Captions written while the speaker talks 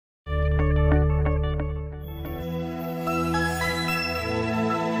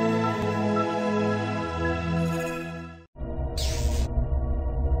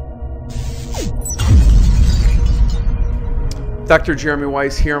Dr. Jeremy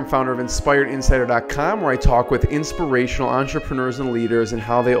Weisz here. I'm founder of InspiredInsider.com, where I talk with inspirational entrepreneurs and leaders and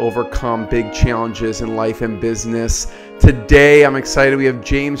how they overcome big challenges in life and business. Today, I'm excited. We have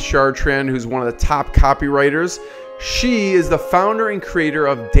James Chartrand, who's one of the top copywriters. She is the founder and creator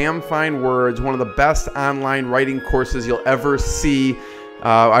of DamnFineWriting, one of the best online writing courses you'll ever see.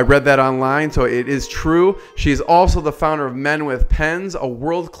 I read that online, so it is true. She is also the founder of MenWithPens, a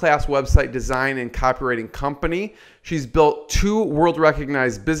world-class website design and copywriting company. She's built 2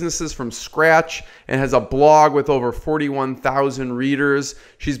 world-recognized businesses from scratch and has a blog with over 41,000 readers.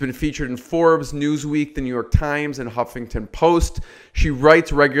 She's been featured in Forbes, Newsweek, the New York Times, and Huffington Post. She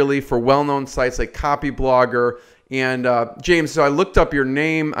writes regularly for well-known sites like Copyblogger. And James, so I looked up your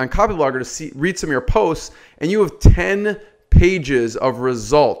name on Copyblogger to read some of your posts, and you have 10 pages of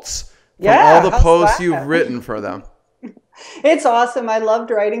results from all the posts you've written for them. It's awesome. I loved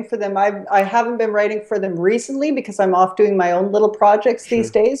writing for them. I haven't been writing for them recently because I'm off doing my own little projects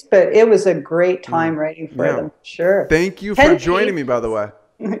these days, but it was a great time writing for them. Sure. Thank you for joining me, by the way.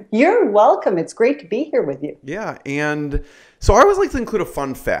 You're welcome. It's great to be here with you. Yeah. And so I always like to include a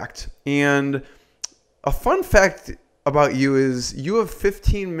fun fact. And a fun fact about you is you have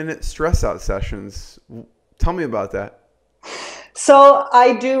 15-minute stress out sessions. Tell me about that. So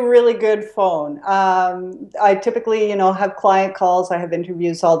I do really good phone. I typically, have client calls. I have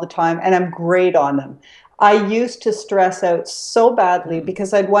interviews all the time, and I'm great on them. I used to stress out so badly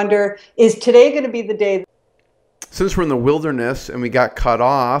because I'd wonder, is today going to be the day? Since we're in the wilderness and we got cut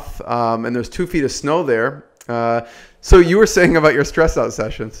off, and there's 2 feet of snow there, so you were saying about your stress out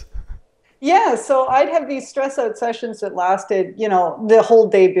sessions. Yeah, so I'd have these stress out sessions that lasted, the whole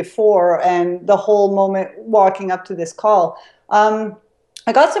day before and the whole moment walking up to this call.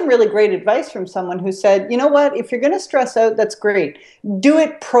 I got some really great advice from someone who said, you know what, if you're going to stress out, that's great. Do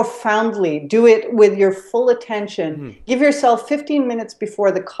it profoundly. Do it with your full attention. Give yourself 15 minutes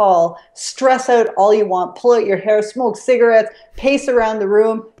before the call. Stress out all you want. Pull out your hair, smoke cigarettes, pace around the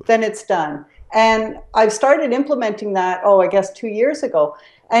room, then it's done. And I've started implementing that, I guess 2 years ago.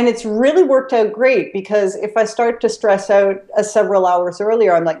 And it's really worked out great because if I start to stress out several hours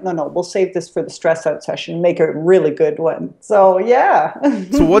earlier, I'm like, no, we'll save this for the stress out session, make it a really good one. So, yeah.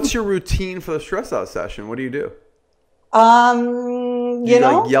 So what's your routine for the stress out session? What do you do? You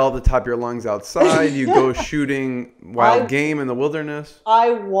like yell at the top of your lungs outside? You go shooting wild game in the wilderness?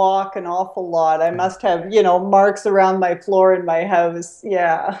 I walk an awful lot. I must have, marks around my floor in my house.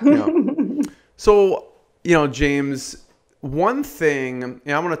 Yeah. So, James, one thing, and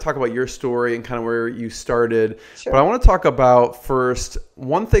I'm going to talk about your story and kind of where you started, but I want to talk about first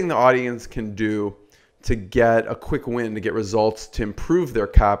one thing the audience can do to get a quick win, to get results, to improve their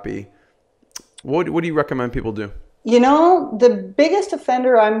copy. What do you recommend people do? The biggest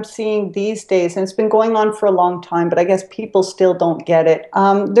offender I'm seeing these days, and it's been going on for a long time, but I guess people still don't get it.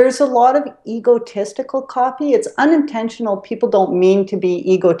 There's a lot of egotistical copy. It's unintentional. People don't mean to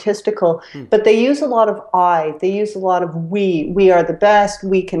be egotistical, but they use a lot of I. They use a lot of we. We are the best.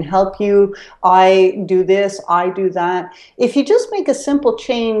 We can help you. I do this. I do that. If you just make a simple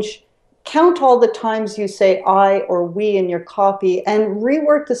change, count all the times you say I or we in your copy and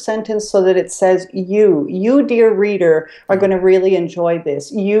rework the sentence so that it says you. You, dear reader, are going to really enjoy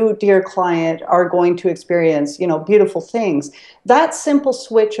this. You, dear client, are going to experience, beautiful things. That simple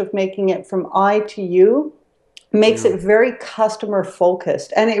switch of making it from I to you makes it very customer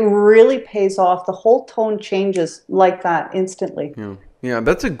focused, and it really pays off. The whole tone changes like that instantly. Yeah,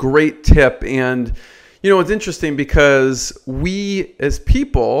 that's a great tip. And, it's interesting because we as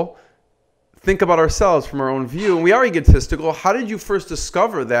people think about ourselves from our own view, and we are egotistical. How did you first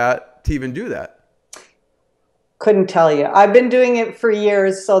discover that to even do that? Couldn't tell you. I've been doing it for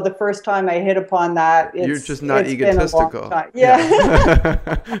years, so the first time I hit upon that, you're just not egotistical. Yeah.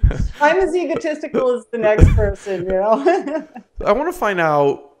 I'm as egotistical as the next person, I want to find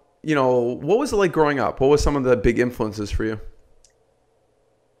out, what was it like growing up? What was some of the big influences for you?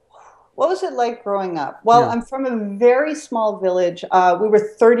 What was it like growing up? Well, I'm from a very small village. We were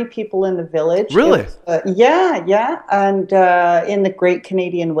 30 people in the village. Really? Yeah. And in the Great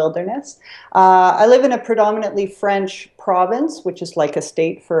Canadian Wilderness. I live in a predominantly French province, which is like a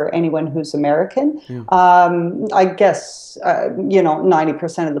state for anyone who's American. I guess,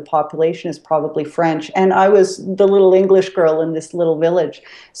 90% of the population is probably French. And I was the little English girl in this little village.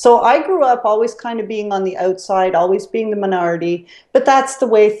 So I grew up always kind of being on the outside, always being the minority, but that's the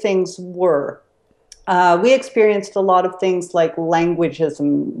way things were. We experienced a lot of things like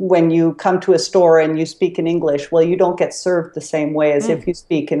languagism. When you come to a store and you speak in English, well, you don't get served the same way as if you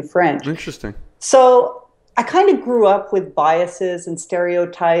speak in French. Interesting. So I kind of grew up with biases and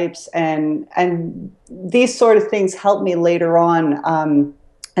stereotypes, and these sort of things helped me later on,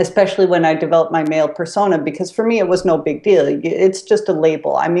 especially when I developed my male persona, because for me it was no big deal. It's just a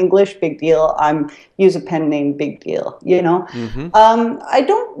label. I'm English, big deal. Use a pen name, big deal. You know, I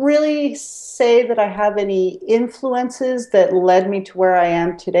don't really say that I have any influences that led me to where I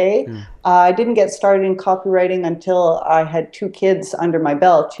am today. I didn't get started in copywriting until I had 2 kids under my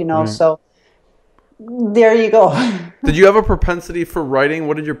belt. You know, so. There you go. Did you have a propensity for writing?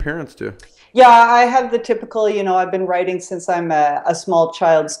 What did your parents do? Yeah, I have the typical, you know, I've been writing since I'm a small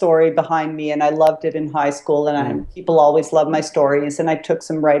child story behind me, and I loved it in high school, and people always love my stories, and I took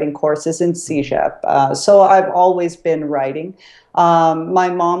some writing courses in CEGEP. So I've always been writing. My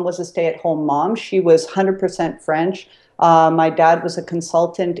mom was a stay-at-home mom. She was 100% French. My dad was a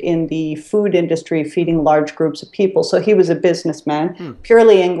consultant in the food industry, feeding large groups of people. So he was a businessman,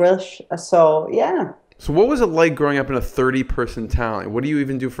 purely English. So, yeah. So what was it like growing up in a 30-person town? What do you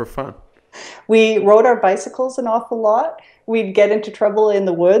even do for fun? We rode our bicycles an awful lot. We'd get into trouble in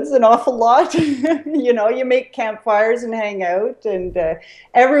the woods an awful lot. You know, you make campfires and hang out, and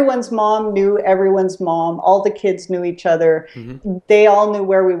everyone's mom knew everyone's mom. All the kids knew each other. They all knew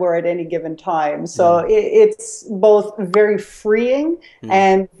where we were at any given time. So it's both very freeing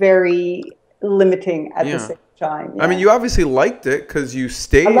and very limiting at the same time. I mean, you obviously liked it because you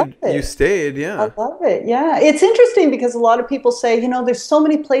stayed. You stayed, yeah. I love it, yeah. It's interesting because a lot of people say, you know, there's so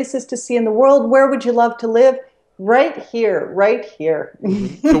many places to see in the world. Where would you love to live? Right here, right here.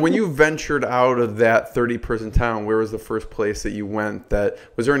 So when you ventured out of that 30-person town, where was the first place that you went?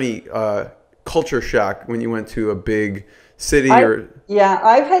 Was there any culture shock when you went to a big city? Yeah,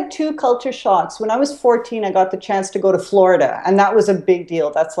 I've had 2 culture shocks. When I was 14, I got the chance to go to Florida, and that was a big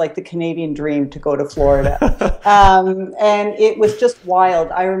deal. That's like the Canadian dream, to go to Florida. And it was just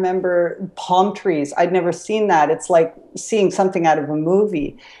wild. I remember palm trees. I'd never seen that. It's like seeing something out of a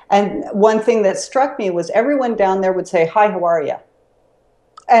movie. And one thing that struck me was everyone down there would say, "Hi, how are you?"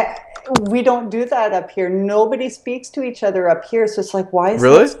 We don't do that up here. Nobody speaks to each other up here. So it's like, why is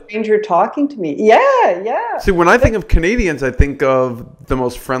this stranger talking to me? Yeah, yeah. See, when I think of Canadians, I think of the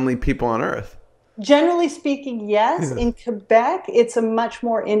most friendly people on earth. Generally speaking, yes. In Quebec, it's a much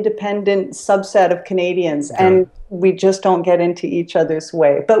more independent subset of Canadians, and we just don't get into each other's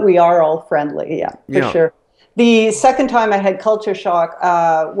way. But we are all friendly, yeah, for sure. The second time I had culture shock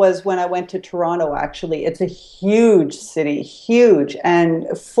was when I went to Toronto, actually. It's a huge city, huge, and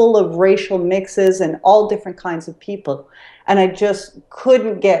full of racial mixes and all different kinds of people. And I just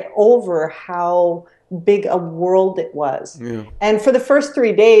couldn't get over how big a world it was. And for the first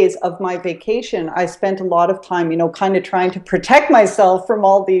 3 days of my vacation, I spent a lot of time, you know, kind of trying to protect myself from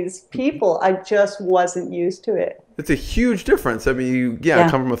all these people. I just wasn't used to it. It's a huge difference. I mean, you come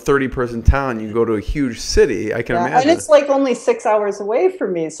from a 30-person town, you go to a huge city. I can imagine. And it's like only 6 hours away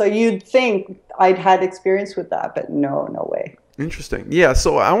from me. So you'd think I'd had experience with that, but no way. Interesting. Yeah,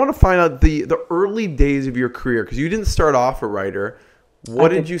 so I want to find out the early days of your career, because you didn't start off a writer. What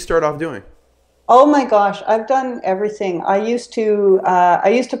did you start off doing? Oh my gosh, I've done everything. I used to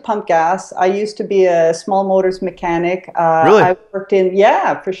pump gas. I used to be a small motors mechanic. Really? I worked in,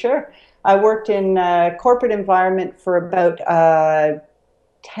 for sure. I worked in a corporate environment for about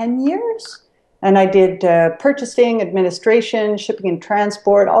 10 years. And I did purchasing, administration, shipping and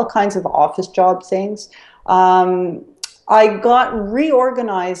transport, all kinds of office job things. I got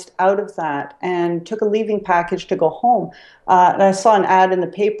reorganized out of that and took a leaving package to go home. And I saw an ad in the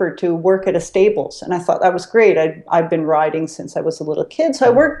paper to work at a stables. And I thought that was great. I've been riding since I was a little kid. So I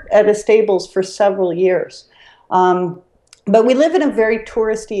worked at a stables for several years. But we live in a very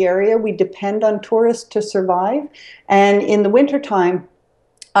touristy area. We depend on tourists to survive. And in the wintertime,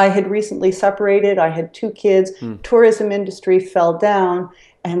 I had recently separated. I had 2 kids. Tourism industry fell down,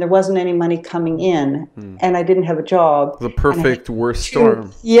 and there wasn't any money coming in, and I didn't have a job. The perfect worst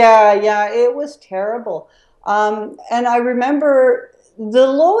storm. Yeah, it was terrible. And I remember the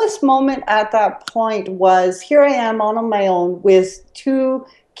lowest moment at that point was, here I am on my own with 2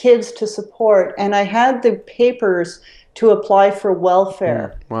 kids to support, and I had the papers to apply for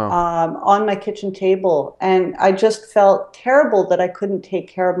welfare on my kitchen table. And I just felt terrible that I couldn't take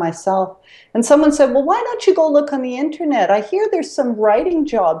care of myself. And someone said, well, why don't you go look on the internet? I hear there's some writing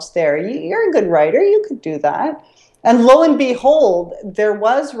jobs there. You're a good writer. You could do that. And lo and behold, there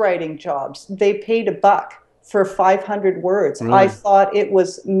was writing jobs. They paid $1 for 500 words. Really? I thought it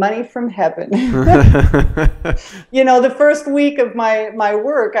was money from heaven. You know, the first week of my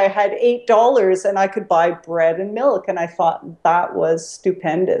work, I had $8 and I could buy bread and milk. And I thought that was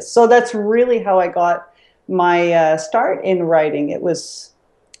stupendous. So that's really how I got my start in writing. It was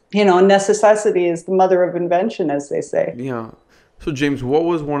necessity is the mother of invention, as they say. Yeah. So James, what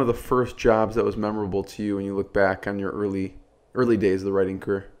was one of the first jobs that was memorable to you when you look back on your early days of the writing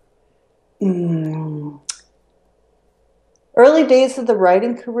career? Early days of the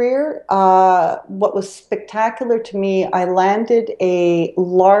writing career, what was spectacular to me, I landed a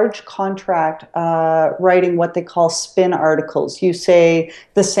large contract writing what they call spin articles. You say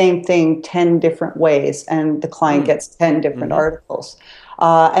the same thing 10 different ways, and the client gets 10 different articles.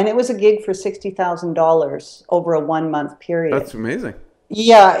 And it was a gig for $60,000 over a 1-month period. That's amazing.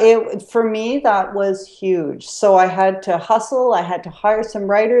 Yeah, for me, that was huge. So I had to hustle, I had to hire some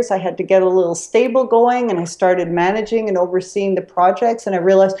writers, I had to get a little stable going, and I started managing and overseeing the projects, and I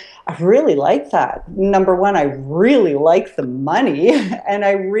realized I really liked that. Number one, I really liked the money, and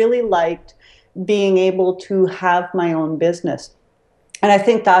I really liked being able to have my own business. And I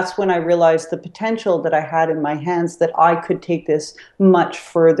think that's when I realized the potential that I had in my hands, that I could take this much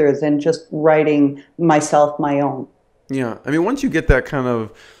further than just writing myself my own. Yeah. I mean, once you get that kind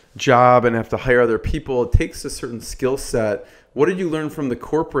of job and have to hire other people, it takes a certain skill set. What did you learn from the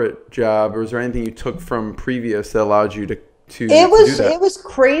corporate job, or was there anything you took from previous that allowed you to do that? It was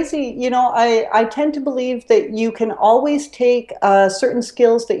crazy. I tend to believe that you can always take certain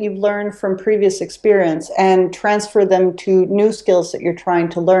skills that you've learned from previous experience and transfer them to new skills that you're trying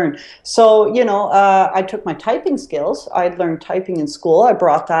to learn. So, I took my typing skills. I'd learned typing in school. I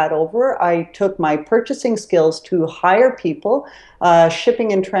brought that over. I took my purchasing skills to hire people.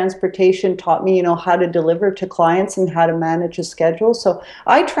 Shipping and transportation taught me, how to deliver to clients and how to manage a schedule. So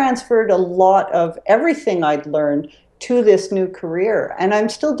I transferred a lot of everything I'd learned to this new career. And I'm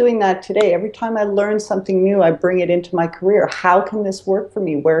still doing that today. Every time I learn something new, I bring it into my career. How can this work for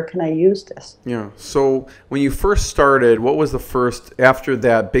me? Where can I use this? Yeah. So when you first started, what was the first, after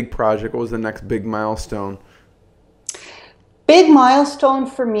that big project, what was the next big milestone? Big milestone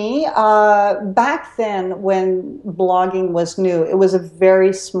for me, back then when blogging was new, it was a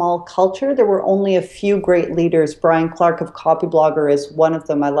very small culture. There were only a few great leaders. Brian Clark of Copyblogger is one of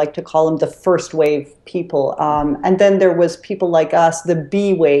them. I like to call him the first wave people. And then there was people like us, the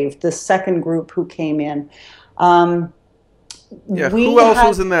B wave, the second group who came in. Yeah, who else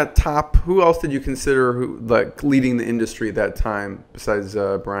was in that top? Who else did you consider leading the industry at that time besides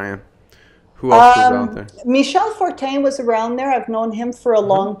Brian? Who else was out there? Michel Fortin was around there. I've known him for a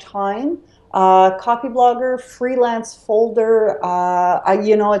long time. Copyblogger, freelance folder.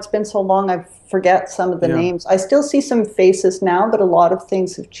 It's been so long I forget some of the names. I still see some faces now, but a lot of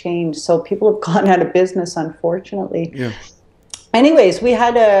things have changed. So people have gone out of business, unfortunately. Yeah. Anyways, we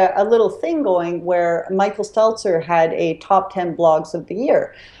had a little thing going where Michael Stelzer had a top 10 blogs of the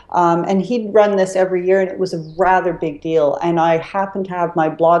year. And he'd run this every year, and it was a rather big deal. And I happened to have my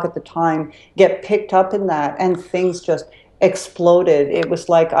blog at the time get picked up in that, and things just exploded. It was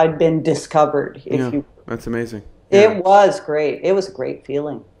like I'd been discovered. That's amazing. Yeah. It was great. It was a great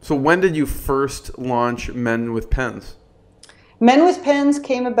feeling. So when did you first launch MenWithPens? MenWithPens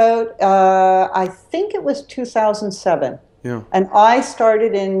came about, I think it was 2007. Yeah. And I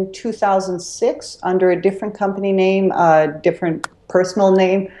started in 2006 under a different company name, different personal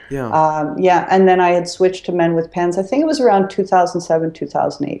name. Yeah. And then I had switched to MenWithPens. I think it was around 2007,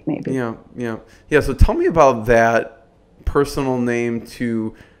 2008, maybe. Yeah. So tell me about that personal name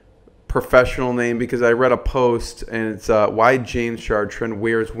to professional name, because I read a post and it's why James Chartrand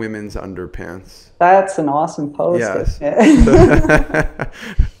wears women's underpants. That's an awesome post. Yes.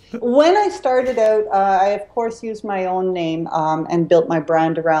 When I started out, I of course used my own name and built my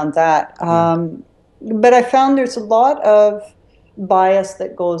brand around that. But I found there's a lot of bias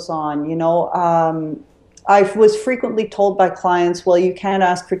that goes on. I was frequently told by clients, well, you can't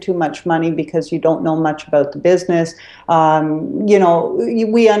ask for too much money because you don't know much about the business.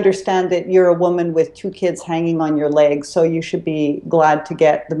 We understand that you're a woman with 2 kids hanging on your legs, so you should be glad to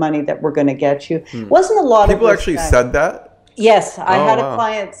get the money that we're going to get you. Wasn't a lot of people actually said that? Yes, I had a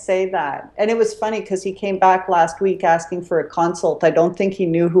client say that. And it was funny because he came back last week asking for a consult. I don't think he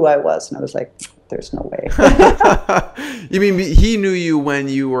knew who I was. And I was like, there's no way. You mean he knew you when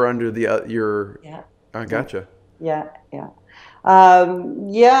you were under your... Yeah. I gotcha. Yeah.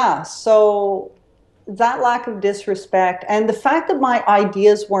 So that lack of disrespect and the fact that my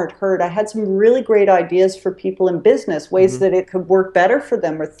ideas weren't heard. I had some really great ideas for people in business, ways that it could work better for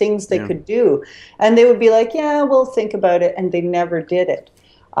them or things they could do. And they would be like, yeah, we'll think about it. And they never did it.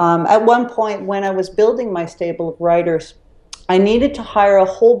 At one point when I was building my stable of writers, I needed to hire a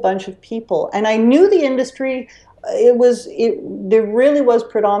whole bunch of people. And I knew the industry, there really was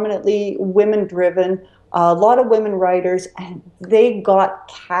predominantly women driven. a lot of women writers, and they got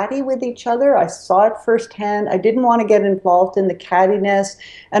catty with each other. I saw it firsthand. I didn't want to get involved in the cattiness,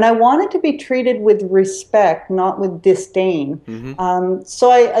 and I wanted to be treated with respect, not with disdain.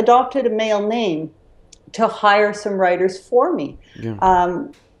 So I adopted a male name to hire some writers for me.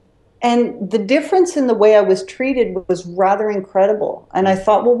 And the difference in the way I was treated was rather incredible. And I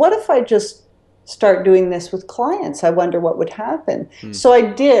thought, well, what if I just start doing this with clients? I wonder what would happen. So I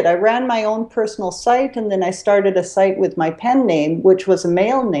did. I ran my own personal site, and then I started a site with my pen name, which was a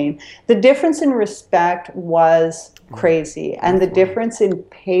male name. The difference in respect was crazy, and the difference in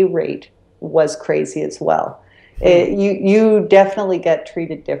pay rate was crazy as well. You definitely get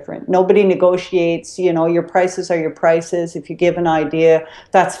treated different. Nobody negotiates, you know, your prices are your prices. If you give an idea,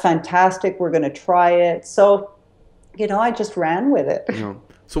 that's fantastic, we're going to try it. So, you know, I just ran with it.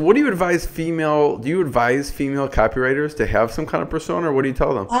 So what do you advise female copywriters to have some kind of persona, or what do you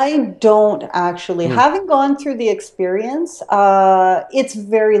tell them? I don't actually. Having gone through the experience, it's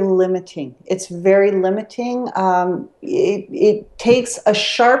very limiting. It's very limiting. It takes a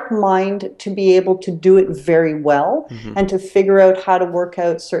sharp mind to be able to do it very well and to figure out how to work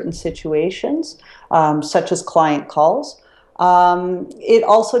out certain situations, such as client calls. It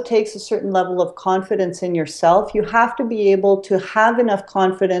also takes a certain level of confidence in yourself. You have to be able to have enough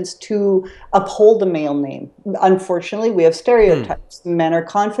confidence to uphold a male name. Unfortunately, we have stereotypes. Men are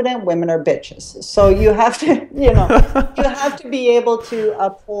confident, women are bitches. So you have to, you know, you have to be able to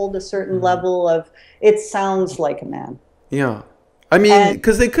uphold a certain level of, it sounds like a man. Yeah. I mean,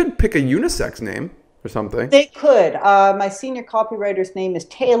 because they could pick a unisex name or something. They could. My senior copywriter's name is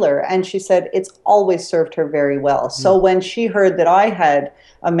Taylor, and she said it's always served her very well. So when she heard that I had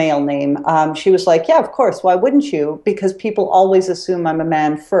a male name, she was like, yeah, of course, why wouldn't you? Because people always assume I'm a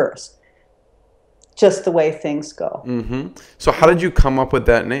man first. Just the way things go. So how did you come up with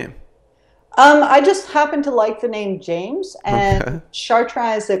that name? I just happened to like the name James, and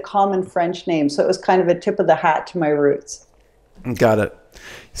Chartrand is a common French name, so it was kind of a tip of the hat to my roots. Got it.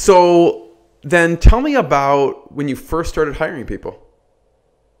 So then tell me about when you first started hiring people.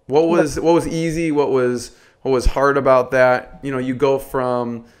 What was easy? What was hard about that? You know, you go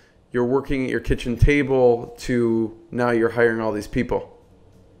from you're working at your kitchen table to now you're hiring all these people.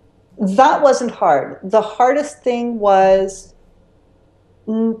 That wasn't hard. The hardest thing was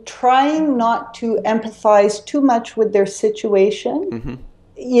trying not to empathize too much with their situation.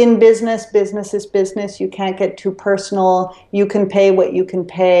 In business is business. You can't get too personal. You can pay what you can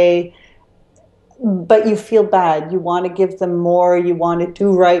pay. But you feel bad. You want to give them more. You want to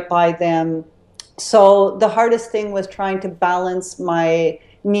do right by them. So the hardest thing was trying to balance my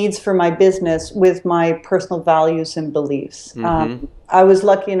needs for my business with my personal values and beliefs. I was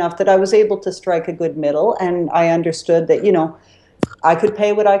lucky enough that I was able to strike a good middle, and I understood that, you know, I could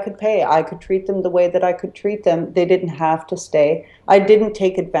pay what I could pay. I could treat them the way that I could treat them. They didn't have to stay. I didn't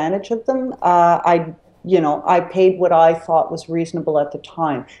take advantage of them. I paid what I thought was reasonable at the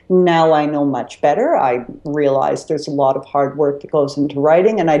time. Now I know much better. I realize there's a lot of hard work that goes into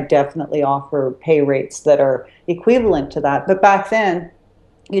writing, and I definitely offer pay rates that are equivalent to that. But back then,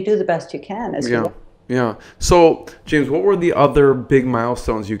 you do the best you can. Yeah. So, James, what were the other big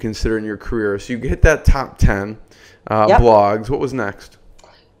milestones you consider in your career? So you hit that top 10 blogs. What was next?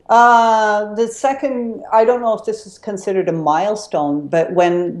 The second, I don't know if this is considered a milestone, but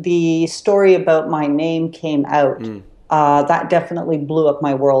when the story about my name came out, that definitely blew up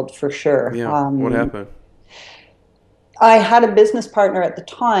my world for sure. Yeah. What happened? I had a business partner at the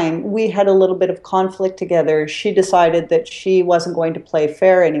time. We had a little bit of conflict together. She decided that she wasn't going to play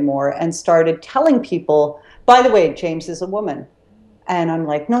fair anymore and started telling people, by the way, James is a woman. And I'm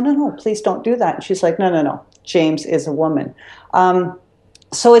like, no, please don't do that. And she's like, no, James is a woman.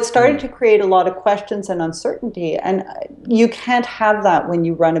 So it started to create a lot of questions and uncertainty, and you can't have that when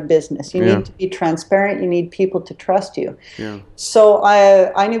you run a business. You need to be transparent. You need people to trust you. So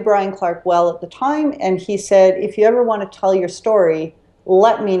I knew Brian Clark well at the time, and he said, if you ever want to tell your story,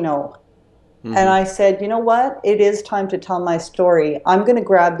 let me know. And I said, you know what? It is time to tell my story. I'm going to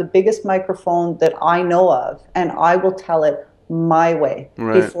grab the biggest microphone that I know of, and I will tell it my way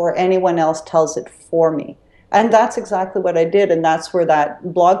before anyone else tells it for me. And that's exactly what I did, and that's where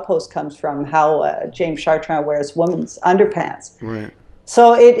that blog post comes from, how James Chartrand wears women's underpants.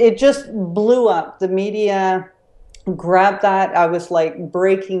 So it just blew up. The media grabbed that. I was like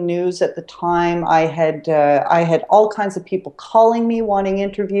breaking news at the time. I had all kinds of people calling me wanting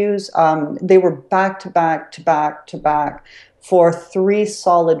interviews. They were back to back for 3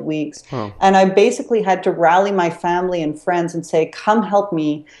 solid weeks. And I basically had to rally my family and friends and say, come help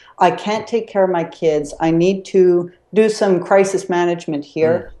me. I can't take care of my kids. I need to do some crisis management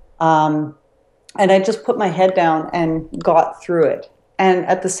here. And I just put my head down and got through it. And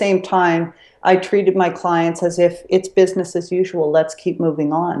at the same time, I treated my clients as if it's business as usual. Let's keep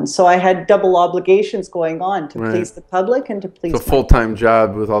moving on. So I had double obligations going on to please the public and to please. It's a full-time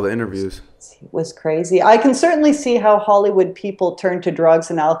job with all the interviews. It was crazy. I can certainly see how Hollywood people turn to drugs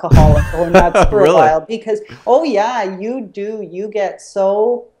and alcohol and go nuts for a while because, oh yeah, you do. You get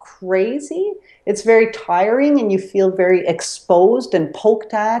so crazy. It's very tiring and you feel very exposed and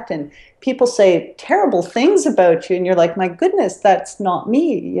poked at, and people say terrible things about you and you're like, my goodness, that's not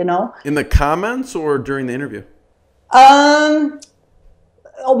me, you know? In the comments or during the interview?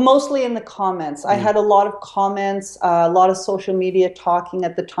 Mostly in the comments. I had a lot of comments, a lot of social media talking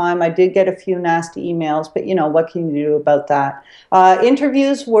at the time. I did get a few nasty emails, but you know, what can you do about that?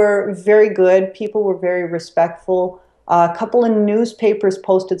 Interviews were very good. People were very respectful. A couple of newspapers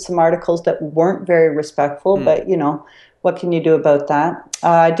posted some articles that weren't very respectful, but you know, what can you do about that?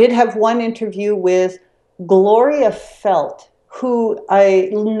 I did have one interview with Gloria Felt, who I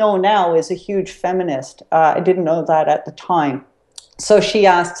know now is a huge feminist. I didn't know that at the time. So she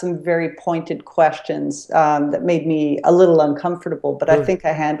asked some very pointed questions that made me a little uncomfortable, but I think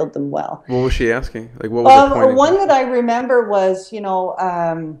I handled them well. What was she asking? Like, what was the point? One that I remember was, you know,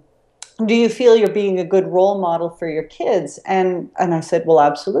 do you feel you're being a good role model for your kids? And I said, well,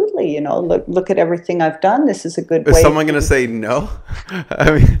 absolutely. You know, look at everything I've done. This is a good way. Is someone going to say no?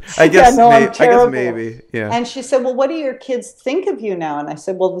 I mean, I guess, I guess maybe. Yeah. And she said, well, what do your kids think of you now? And I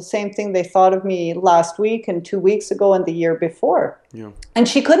said, well, the same thing they thought of me last week and 2 weeks ago and the year before. Yeah. And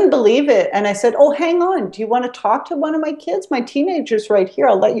she couldn't believe it. And I said, oh, hang on. Do you want to talk to one of my kids? My teenager's right here.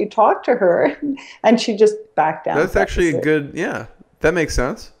 I'll let you talk to her. And she just backed down. That's actually a good, yeah, that makes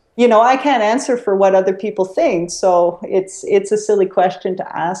sense. You know, I can't answer for what other people think, so it's a silly question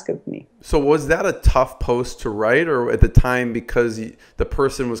to ask of me. So was that a tough post to write, or at the time, because the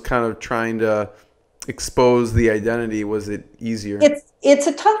person was kind of trying to expose the identity, was it easier? It's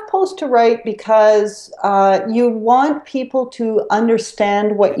a tough post to write because you want people to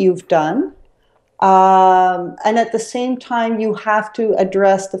understand what you've done. And at the same time, you have to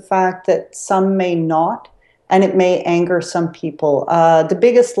address the fact that some may not. And it may anger some people. The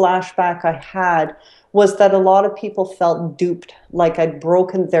biggest lashback I had was that a lot of people felt duped, like I'd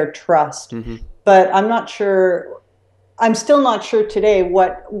broken their trust. But I'm not sure, I'm still not sure today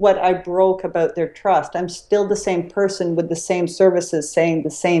what I broke about their trust. I'm still the same person with the same services saying the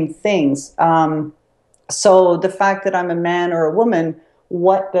same things. So the fact that I'm a man or a woman,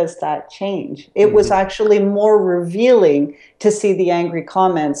 what does that change? It was actually more revealing to see the angry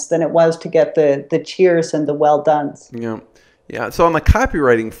comments than it was to get the cheers and the well dones. Yeah. Yeah. So on the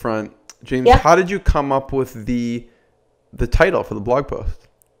copywriting front, James, how did you come up with the title for the blog post?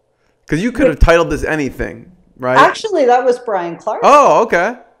 Because you could have titled this anything, right? Actually, that was Brian Clark. Oh,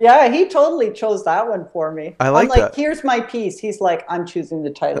 okay. Yeah, he totally chose that one for me. I like that. Here's my piece. He's like, I'm choosing the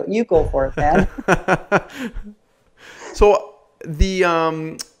title. You go for it, man. So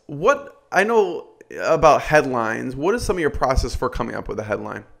what I know about headlines, what is some of your process for coming up with a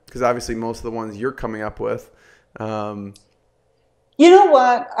headline? Because obviously most of the ones you're coming up with. You know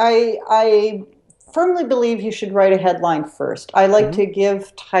what? I firmly believe you should write a headline first. I like to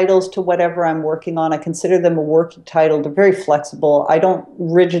give titles to whatever I'm working on. I consider them a working title. They're very flexible. I don't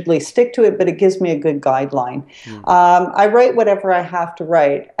rigidly stick to it, but it gives me a good guideline. I write whatever I have to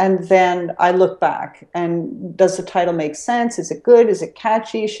write, and then I look back. And does the title make sense? Is it good? Is it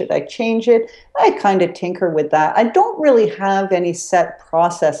catchy? Should I change it? I kind of tinker with that. I don't really have any set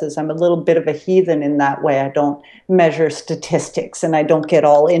processes. I'm a little bit of a heathen in that way. I don't measure statistics, and I don't get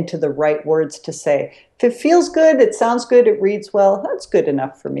all into the right words to say. If it feels good, it sounds good, it reads well, that's good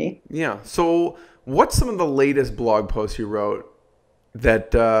enough for me. Yeah. So what's some of the latest blog posts you wrote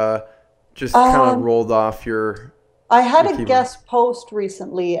that just kind of rolled off your... I had a guest post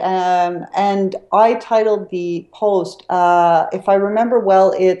recently, and I titled the post, if I remember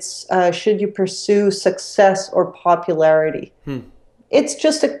well, it's Should You Pursue Success or Popularity? It's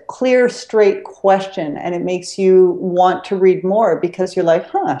just a clear, straight question, and it makes you want to read more because you're like,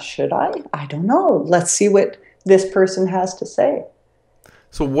 should I? I don't know. Let's see what this person has to say.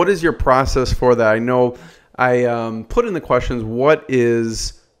 So what is your process for that? I know I put in the questions, what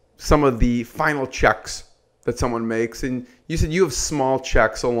is some of the final checks that someone makes? And you said you have small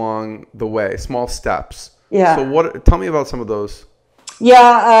checks along the way, small steps. Yeah. So tell me about some of those.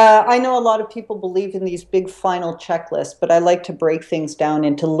 Yeah, I know a lot of people believe in these big final checklists, but I like to break things down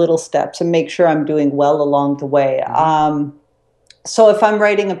into little steps and make sure I'm doing well along the way. So if I'm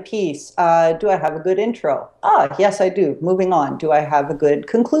writing a piece, do I have a good intro? Yes, I do. Moving on. Do I have a good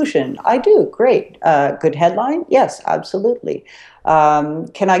conclusion? I do. Great. Good headline? Yes, absolutely.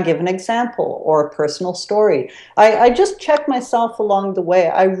 Can I give an example or a personal story? I just check myself along the way.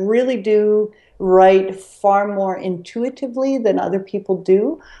 I really do write far more intuitively than other people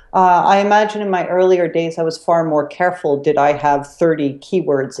do. I imagine in my earlier days, I was far more careful. Did I have 30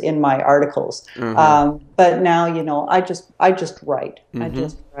 keywords in my articles? But now, I just write. I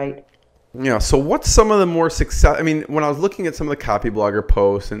just write. Yeah. So what's some of the more success? I mean, when I was looking at some of the copy blogger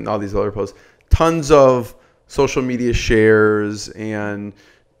posts and all these other posts, tons of social media shares and,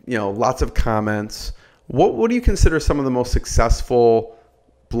 lots of comments. What do you consider some of the most successful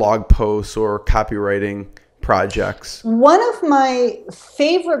blog posts or copywriting projects? One of my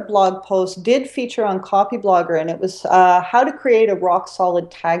favorite blog posts did feature on Copyblogger, and it was how to create a rock solid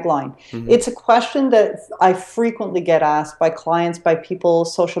tagline. It's a question that I frequently get asked by clients, by people,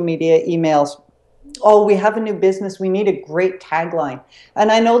 social media, emails. Oh, we have a new business. We need a great tagline.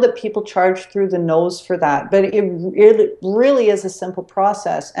 And I know that people charge through the nose for that, but it really is a simple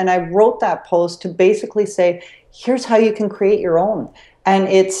process. And I wrote that post to basically say, here's how you can create your own. And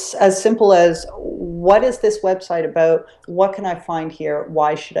it's as simple as, what is this website about? What can I find here?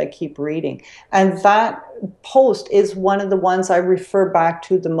 Why should I keep reading? And that post is one of the ones I refer back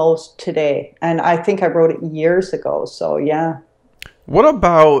to the most today. And I think I wrote it years ago. So, yeah. What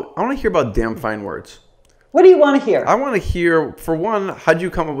about, I want to hear about damn fine words. What do you want to hear? I want to hear, for one, how'd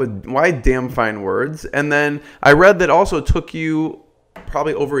you come up with, why damn fine words? And then I read that also took you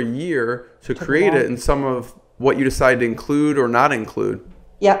probably over a year to create it, and some of what you decided to include or not include.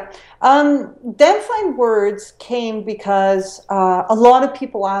 Yeah. Damn fine words came because a lot of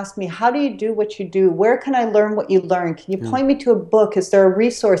people ask me, how do you do what you do? Where can I learn what you learn? Can you point me to a book? Is there a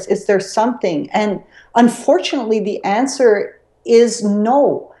resource? Is there something? And unfortunately, the answer is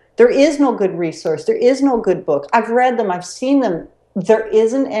no. There is no good resource. There is no good book. I've read them. I've seen them. There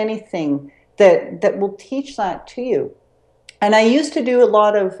isn't anything that will teach that to you. And I used to do a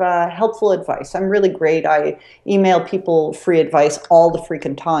lot of helpful advice. I'm really great. I email people free advice all the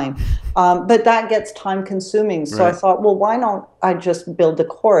freaking time. But that gets time consuming. So I thought, well, why don't I just build a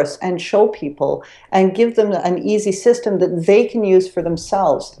course and show people and give them an easy system that they can use for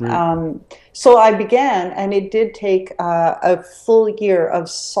themselves. So I began, and it did take a full year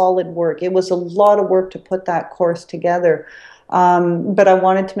of solid work. It was a lot of work to put that course together. But I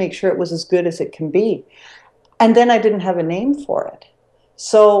wanted to make sure it was as good as it can be. And then I didn't have a name for it.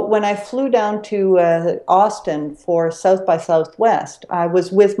 So when I flew down to Austin for South by Southwest, I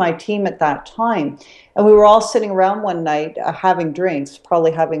was with my team at that time. And we were all sitting around one night having drinks,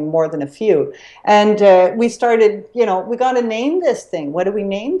 probably having more than a few. And we started, we got to name this thing. What do we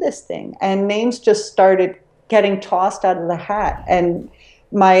name this thing? And names just started getting tossed out of the hat. And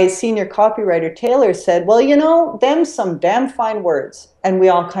my senior copywriter, Taylor, said, well, them some damn fine words. And we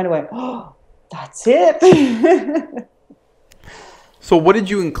all kind of went, oh, that's it. So what did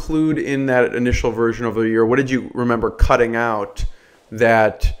you include in that initial version of the year? What did you remember cutting out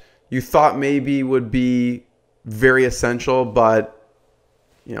that you thought maybe would be very essential, but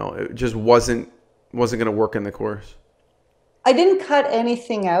it just wasn't going to work in the course? I didn't cut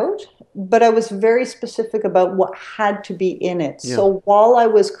anything out, but I was very specific about what had to be in it. Yeah. So while I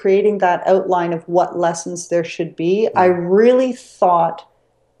was creating that outline of what lessons there should be, I really thought,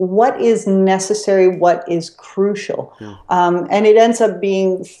 what is necessary, what is crucial. And it ends up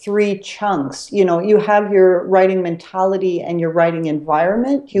being 3 chunks. You have your writing mentality and your writing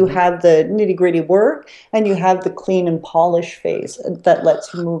environment. You have the nitty-gritty work, and you have the clean and polish phase that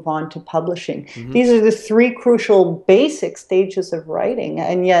lets you move on to publishing. These are the 3 crucial basic stages of writing,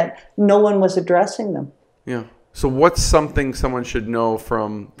 and yet no one was addressing them. Yeah. So what's something someone should know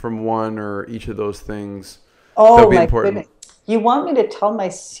from one or each of those things that would be important? Goodness. You want me to tell my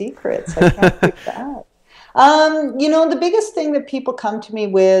secrets? I can't do that. The biggest thing that people come to me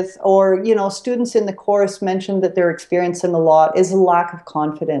with, or, students in the course mention that they're experiencing a lot, is a lack of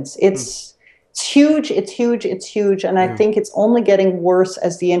confidence. It's huge, it's huge, it's huge. And I think it's only getting worse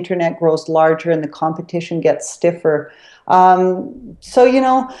as the internet grows larger and the competition gets stiffer.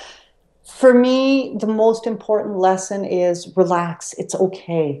 For me, the most important lesson is relax. It's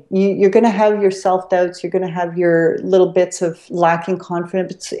okay. You're going to have your self-doubts. You're going to have your little bits of lacking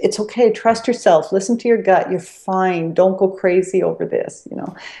confidence. It's okay. Trust yourself. Listen to your gut. You're fine. Don't go crazy over this.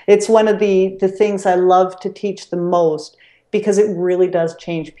 It's one of the things I love to teach the most because it really does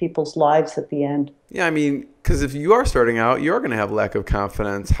change people's lives at the end. Yeah, I mean, because if you are starting out, you're going to have lack of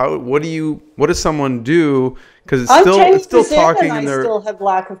confidence. What does someone do? Because it's still talking in their. I still have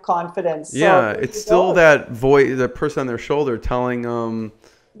lack of confidence. Yeah, so it's still that voice, the person on their shoulder telling them.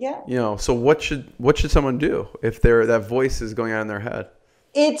 Yeah. You know, so what should someone do if that voice is going on in their head?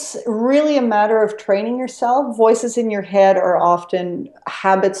 It's really a matter of training yourself. Voices in your head are often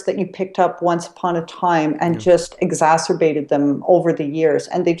habits that you picked up once upon a time and just exacerbated them over the years.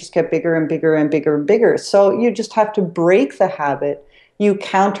 And they just get bigger and bigger and bigger and bigger. So you just have to break the habit. You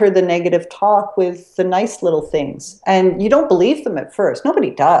counter the negative talk with the nice little things. And you don't believe them at first. Nobody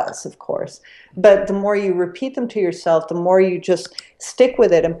does, of course. But the more you repeat them to yourself, the more you just stick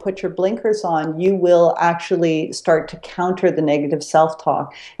with it and put your blinkers on, you will actually start to counter the negative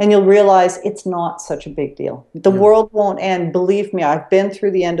self-talk. And you'll realize it's not such a big deal. The world won't end. Believe me, I've been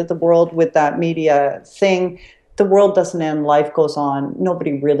through the end of the world with that media thing. The world doesn't end. Life goes on.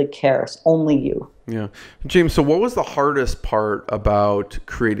 Nobody really cares. Only you. Yeah. James, so what was the hardest part about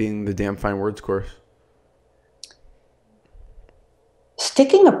creating the Damn Fine Words course?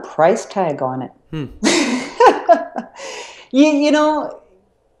 Sticking a price tag on it. You know,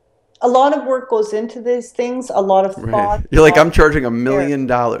 a lot of work goes into these things, a lot of thought. Right. You're like, I'm charging $1 million.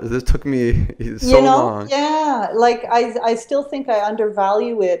 This took me so long. Yeah, like I still think I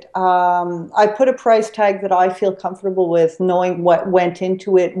undervalue it. I put a price tag that I feel comfortable with, knowing what went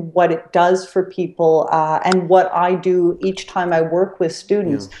into it, what it does for people, and what I do each time I work with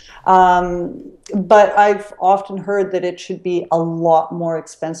students. But I've often heard that it should be a lot more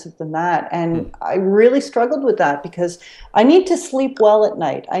expensive than that. And I really struggled with that because I need to sleep well at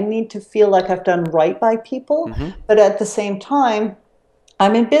night. I need to feel like I've done right by people. But at the same time,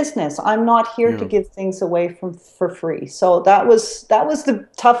 I'm in business. I'm not here to give things away for free. So that was the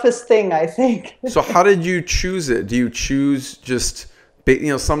toughest thing, I think. So how did you choose it? Do you choose just,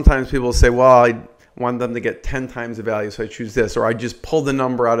 sometimes people say, well, I want them to get 10 times the value, so I choose this, or I just pulled the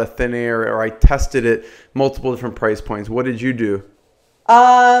number out of thin air, or I tested it multiple different price points. What did you do?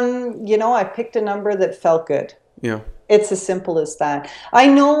 I picked a number that felt good. Yeah. It's as simple as that. I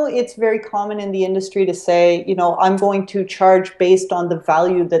know it's very common in the industry to say, I'm going to charge based on the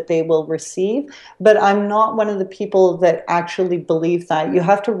value that they will receive, but I'm not one of the people that actually believe that. You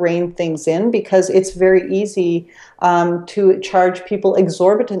have to rein things in because it's very easy to charge people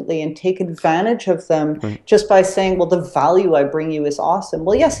exorbitantly and take advantage of them just by saying, well, the value I bring you is awesome.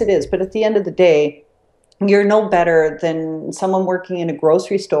 Well, yes, it is. But at the end of the day, you're no better than someone working in a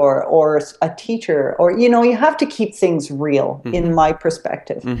grocery store or a teacher, or, you have to keep things real in my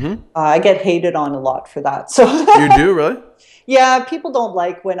perspective. I get hated on a lot for that. So you do, really? Yeah, people don't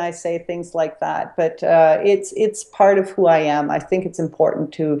like when I say things like that, but it's part of who I am. I think it's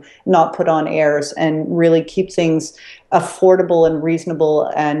important to not put on airs and really keep things affordable and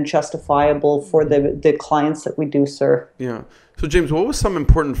reasonable and justifiable for the clients that we do serve. Yeah. So James, what was some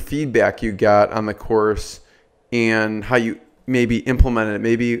important feedback you got on the course and how you maybe implemented it?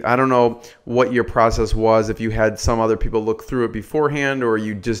 Maybe, I don't know what your process was, if you had some other people look through it beforehand, or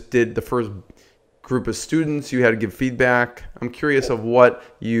you just did the first group of students, you had to give feedback. I'm curious of what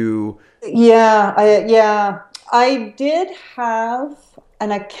you... I did have,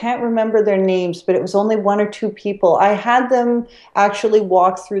 and I can't remember their names, but it was only 1 or 2 people. I had them actually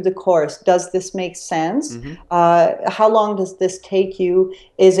walk through the course. Does this make sense? How long does this take you?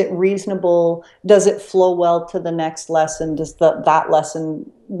 Is it reasonable? Does it flow well to the next lesson? Does that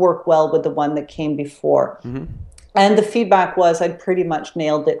lesson work well with the one that came before? And the feedback was I'd pretty much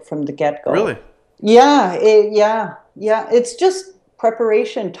nailed it from the get-go. Really? Yeah. It's just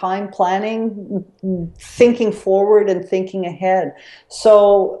preparation, time planning, thinking forward and thinking ahead.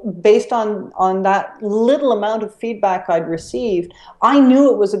 So based on that little amount of feedback I'd received, I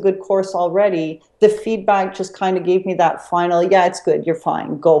knew it was a good course already. The feedback just kind of gave me that final, yeah, it's good, you're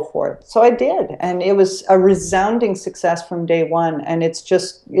fine, go for it. So I did. And it was a resounding success from day one. And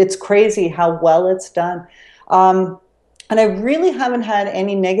it's crazy how well it's done. And I really haven't had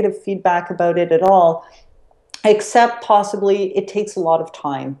any negative feedback about it at all, except possibly it takes a lot of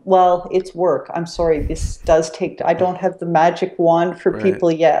time. Well, it's work. I'm sorry, this does take, I don't have the magic wand for people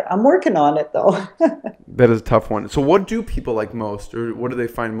yet. I'm working on it though. That is a tough one. So what do people like most, or what do they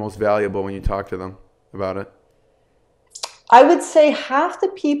find most valuable when you talk to them about it? I would say half the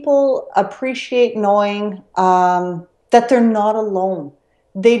people appreciate knowing that they're not alone.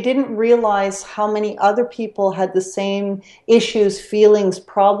 They didn't realize how many other people had the same issues, feelings,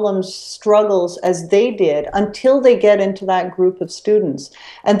 problems, struggles as they did until they get into that group of students.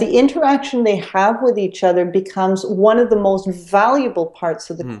 And the interaction they have with each other becomes one of the most valuable parts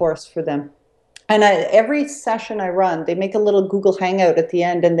of the course for them. And every session I run, they make a little Google Hangout at the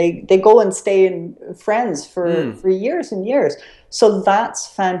end, and they go and stay in friends for years and years. So that's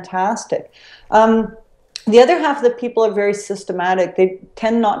fantastic. The other half of the people are very systematic. They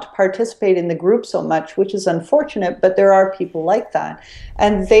tend not to participate in the group so much, which is unfortunate, but there are people like that.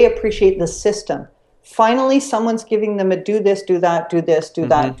 And they appreciate the system. Finally, someone's giving them a do this, do that, do this, do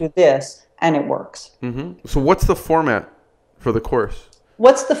that, do this, and it works. So what's the format for the course?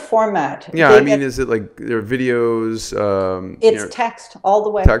 What's the format? Yeah, I mean, is it like there are videos? It's text all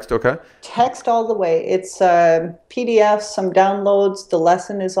the way. Text, okay. Text all the way. It's PDFs, some downloads. The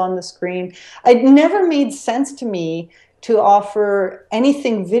lesson is on the screen. It never made sense to me to offer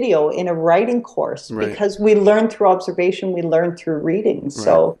anything video in a writing course because we learn through observation, we learn through reading.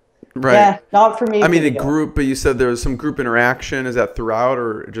 So. Right. Yeah, not for me. I mean, a group, but you said there was some group interaction. Is that throughout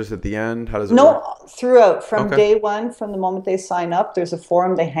or just at the end? How does it work? No, throughout. From day one, from the moment they sign up, there's a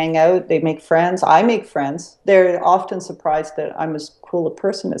forum, they hang out, they make friends. I make friends. They're often surprised that I'm as cool a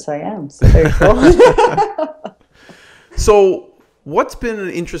person as I am. So there you go. So what's been an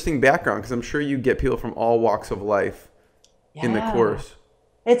interesting background? Because I'm sure you get people from all walks of life in the course.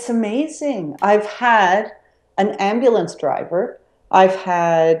 It's amazing. I've had an ambulance driver. I've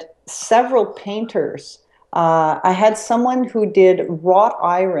had several painters. I had someone who did wrought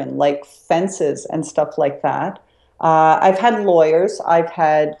iron, like fences and stuff like that. I've had lawyers. I've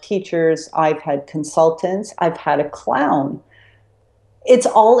had teachers. I've had consultants. I've had a clown. It's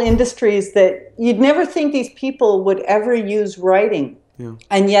all industries that you'd never think these people would ever use writing. Yeah.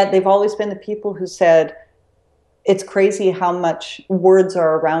 And yet they've always been the people who said, it's crazy how much words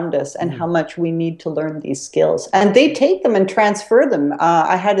are around us and how much we need to learn these skills. And they take them and transfer them.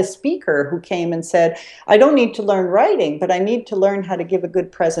 I had a speaker who came and said, I don't need to learn writing, but I need to learn how to give a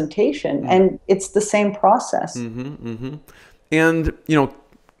good presentation. And it's the same process. And, you know,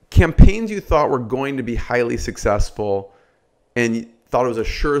 campaigns you thought were going to be highly successful and you thought it was a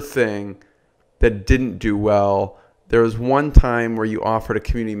sure thing that didn't do well. There was one time where you offered a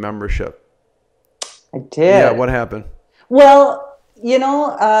community membership. I did. Yeah, what happened? Well, you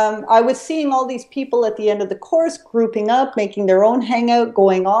know, I was seeing all these people at the end of the course grouping up, making their own hangout,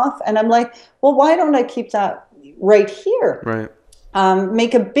 going off. And I'm like, well, why don't I keep that right here? Right.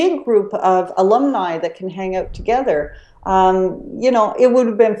 Make a big group of alumni that can hang out together. You know, it would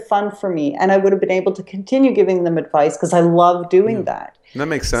have been fun for me. And I would have been able to continue giving them advice because I love doing that. That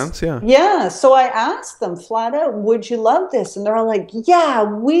makes sense, yeah. Yeah, so I asked them flat out, would you love this? And they're all like, yeah,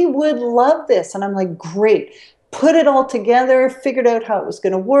 we would love this. And I'm like, great. Put it all together, figured out how it was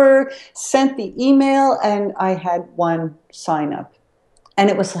going to work, sent the email, and I had one sign up. And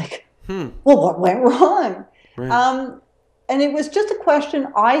it was like, well, what went wrong? Right. And it was just a question.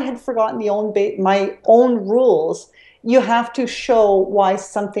 I had forgotten my own rules. You have to show why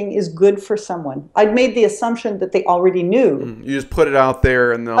something is good for someone. I'd made the assumption that they already knew. You just put it out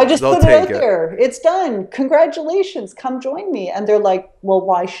there and they'll take it. I just put it out there. It's done. Congratulations. Come join me. And they're like, well,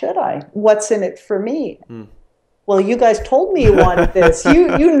 why should I? What's in it for me? Well, you guys told me you wanted this.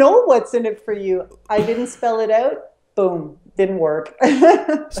 You know what's in it for you. I didn't spell it out. Boom. Didn't work.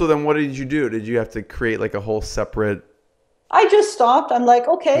 So then what did you do? Did you have to create like a whole separate... I just stopped. I'm like,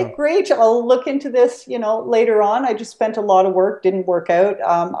 okay, great. I'll look into this, you know, later on. I just spent a lot of work, didn't work out.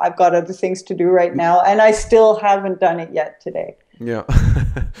 I've got other things to do right now, and I still haven't done it yet today. Yeah,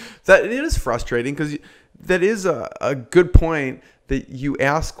 it is frustrating because that is a good point that you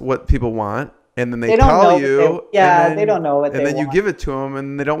ask what people want, and then they tell you. They don't know what they want. And then you give it to them,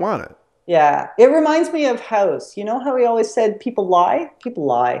 and they don't want it. Yeah, it reminds me of House. You know how he always said people lie? People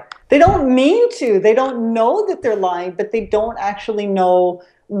lie. They don't mean to. They don't know that they're lying, but they don't actually know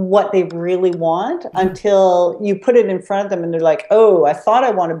what they really want until you put it in front of them and they're like, oh, I thought I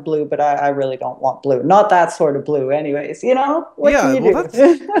wanted blue, but I really don't want blue. Not that sort of blue anyways. You know? What can you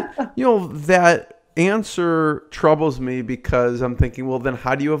do? You know, that answer troubles me because I'm thinking, well, then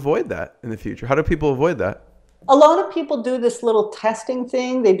how do you avoid that in the future? How do people avoid that? A lot of people do this little testing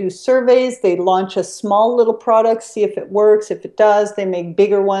thing. They do surveys. They launch a small little product, see if it works. If it does, they make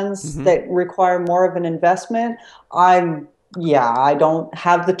bigger ones that require more of an investment. I don't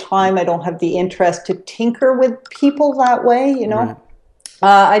have the time. I don't have the interest to tinker with people that way, you know.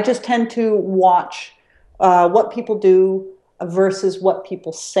 Right. I just tend to watch what people do versus what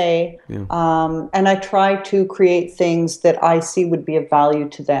people say. Yeah. And I try to create things that I see would be of value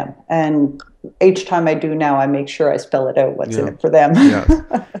to them. And each time I do now, I make sure I spell it out what's in it for them.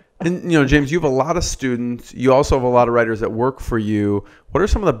 Yeah. And, you know, James, you have a lot of students. You also have a lot of writers that work for you. What are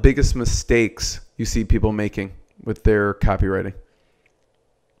some of the biggest mistakes you see people making with their copywriting?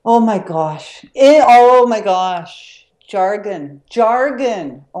 Oh, my gosh. Oh, my gosh.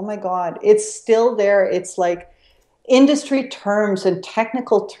 Jargon. Oh my God. It's still there. It's like industry terms and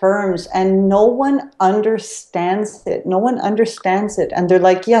technical terms, and no one understands it. No one understands it. And they're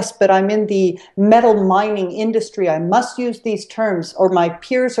like, yes, but I'm in the metal mining industry. I must use these terms or my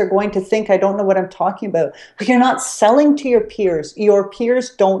peers are going to think I don't know what I'm talking about. But you're not selling to your peers. Your peers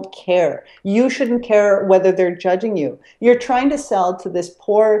don't care. You shouldn't care whether they're judging you. You're trying to sell to this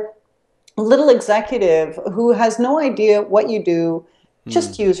poor little executive who has no idea what you do.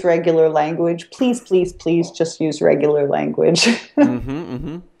 Just use regular language. Please, please, please just use regular language.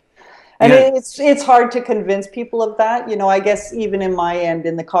 And it's hard to convince people of that. You know, I guess even in my end,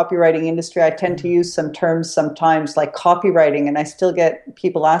 in the copywriting industry, I tend to use some terms sometimes like copywriting, and I still get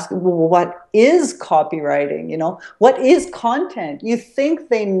people asking, well, what is copywriting? You know, what is content? You think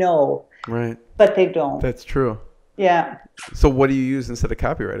they know, right? But they don't. That's true. Yeah. So what do you use instead of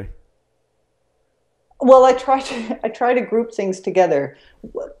copywriting? Well, I try to group things together.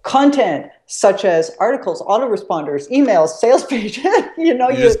 Content such as articles, autoresponders, emails, sales pages. You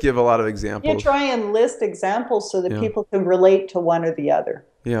just give a lot of examples. You try and list examples so that people can relate to one or the other.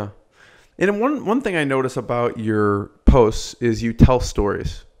 Yeah. And one thing I notice about your posts is you tell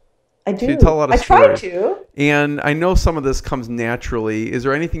stories. I do. So you tell a lot of stories. I try to. And I know some of this comes naturally. Is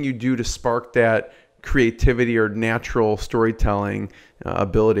there anything you do to spark that creativity or natural storytelling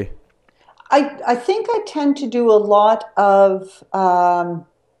ability? I think I tend to do a lot of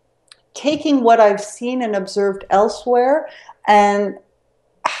taking what I've seen and observed elsewhere and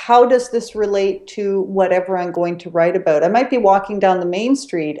how does this relate to whatever I'm going to write about. I might be walking down the main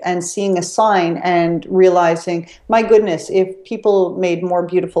street and seeing a sign and realizing, my goodness, if people made more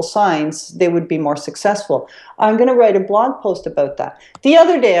beautiful signs, they would be more successful. I'm going to write a blog post about that. The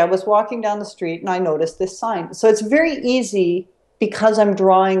other day I was walking down the street and I noticed this sign. So it's very easy because I'm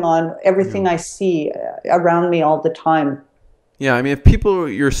drawing on everything I see around me all the time. Yeah, I mean, if people,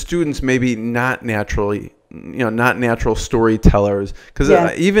 your students, maybe not naturally, not natural storytellers, because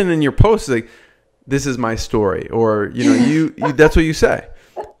even in your posts, like, this is my story, or you that's what you say.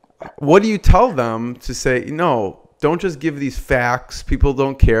 What do you tell them to say? No, don't just give these facts. People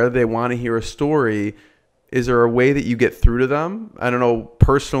don't care; they want to hear a story. Is there a way that you get through to them? I don't know,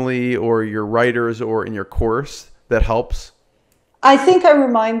 personally, or your writers, or in your course that helps. I think I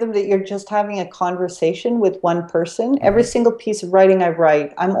remind them that you're just having a conversation with one person. Every single piece of writing I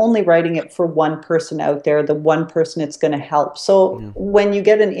write, I'm only writing it for one person out there, the one person it's going to help. So when you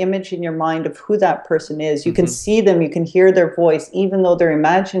get an image in your mind of who that person is, you can see them, you can hear their voice, even though they're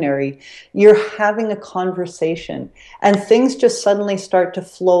imaginary, you're having a conversation and things just suddenly start to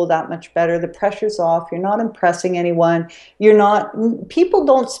flow that much better. The pressure's off. You're not impressing anyone. People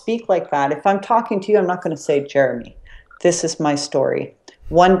don't speak like that. If I'm talking to you, I'm not going to say, Jeremy, this is my story.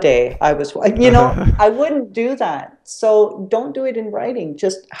 One day I was, I wouldn't do that. So don't do it in writing.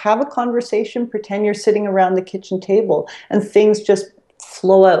 Just have a conversation, pretend you're sitting around the kitchen table, and things just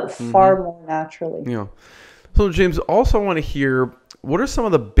flow out far more naturally. Yeah. So James, also I want to hear, what are some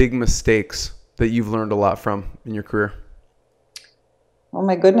of the big mistakes that you've learned a lot from in your career? Oh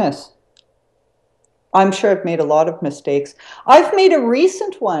my goodness. I'm sure I've made a lot of mistakes. I've made a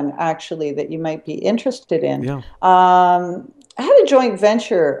recent one, actually, that you might be interested in. Yeah. I had a joint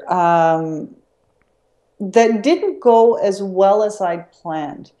venture that didn't go as well as I'd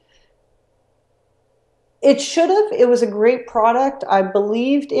planned. It should have. It was a great product. I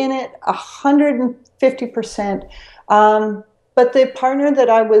believed in it 150%. But the partner that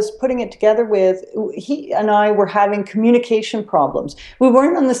I was putting it together with, he and I were having communication problems. We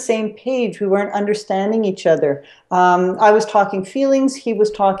weren't on the same page. We weren't understanding each other. I was talking feelings. He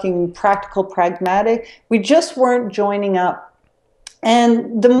was talking practical, pragmatic. We just weren't joining up.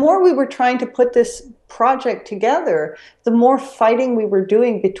 And the more we were trying to put this project together, the more fighting we were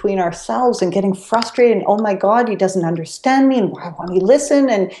doing between ourselves and getting frustrated. And, oh my God, he doesn't understand me. And why won't he listen?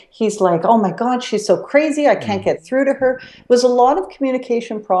 And he's like, oh my God, she's so crazy. I can't get through to her. It was a lot of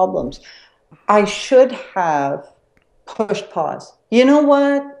communication problems. I should have pushed pause. You know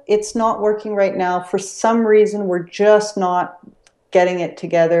what? It's not working right now. For some reason, we're just not getting it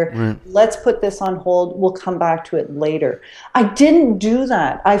together. Right. Let's put this on hold. We'll come back to it later. I didn't do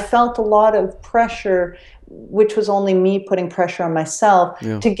that. I felt a lot of pressure, which was only me putting pressure on myself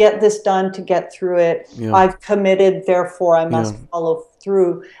to get this done, to get through it. Yeah. I've committed, therefore I must follow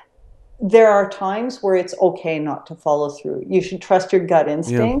through. There are times where it's okay not to follow through. You should trust your gut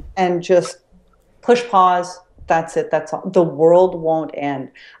instinct and just push pause. That's it. That's all. The world won't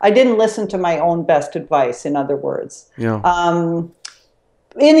end. I didn't listen to my own best advice, in other words.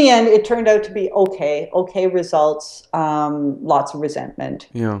 in the end, it turned out to be okay results, lots of resentment.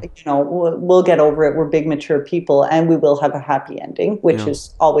 Yeah. We'll get over it. We're big, mature people, and we will have a happy ending, which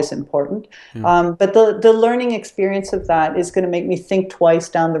is always important. But the learning experience of that is going to make me think twice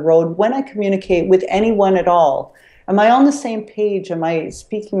down the road when I communicate with anyone at all. Am I on the same page? Am I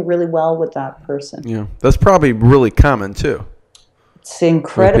speaking really well with that person? Yeah, that's probably really common too. It's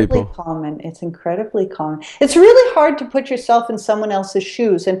incredibly common. It's incredibly common. It's really hard to put yourself in someone else's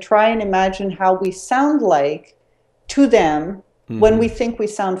shoes and try and imagine how we sound like to them when we think we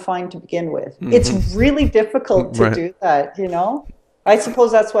sound fine to begin with. It's really difficult to do that, I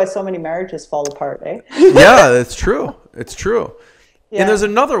suppose that's why so many marriages fall apart, eh? Yeah, it's true. It's true. Yeah. And there's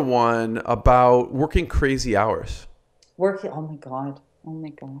another one about working crazy hours. Oh my God.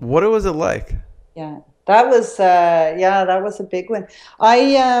 What was it like? Yeah. That was a big one.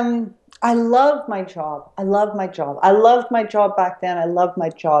 I love my job. I love my job. I loved my job back then. I love my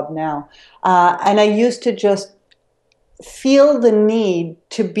job now. And I used to just feel the need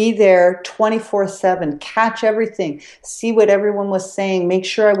to be there 24/7, catch everything, see what everyone was saying, make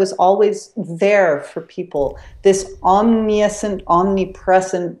sure I was always there for people. This omniscient,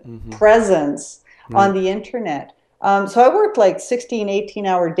 omnipresent presence on the internet. So I worked like 16,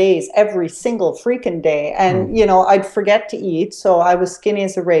 18-hour days every single freaking day. And, I'd forget to eat. So I was skinny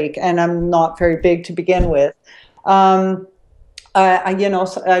as a rake, and I'm not very big to begin with. So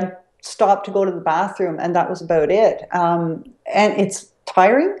I'd stop to go to the bathroom, and that was about it. And it's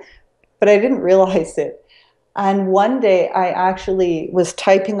tiring, but I didn't realize it. And one day I actually was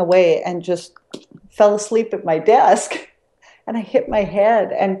typing away and just fell asleep at my desk. And I hit my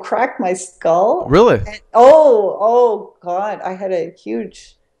head and cracked my skull. Really? And, oh God, I had a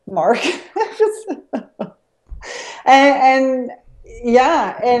huge mark. and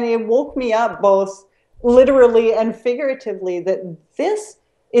it woke me up both literally and figuratively that this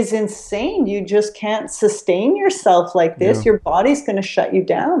is insane. You just can't sustain yourself like this. Yeah. Your body's going to shut you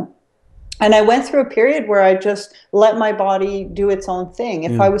down. And I went through a period where I just let my body do its own thing.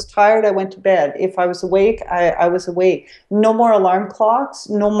 If I was tired, I went to bed. If I was awake, I was awake. No more alarm clocks,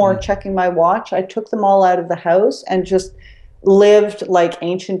 no more checking my watch. I took them all out of the house and just lived like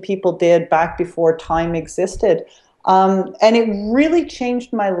ancient people did back before time existed. And it really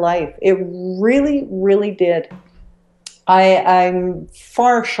changed my life. It really, really did. I'm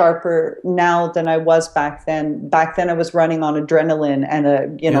far sharper now than I was back then. Back then I was running on adrenaline and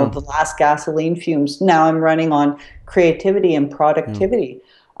the last gasoline fumes. Now I'm running on creativity and productivity.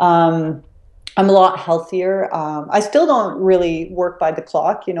 I'm a lot healthier. I still don't really work by the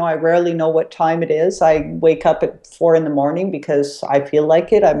clock. I rarely know what time it is. I wake up at 4 a.m. because I feel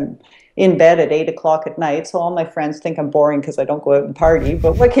like it. I'm in bed at 8 o'clock at night. So all my friends think I'm boring because I don't go out and party.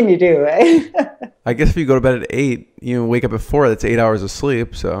 But what can you do, eh? I guess if you go to bed at 8, wake up at 4, that's 8 hours of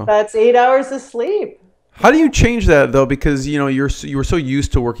sleep. So that's 8 hours of sleep. How do you change that though? Because you were so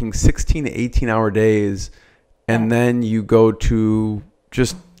used to working 16 to 18-hour days, and then you go to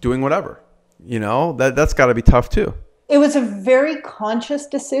just doing whatever. That's got to be tough too. It was a very conscious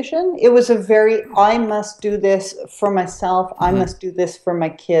decision. It was I must do this for myself. I must do this for my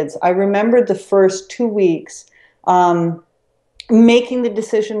kids. I remember the first 2 weeks, making the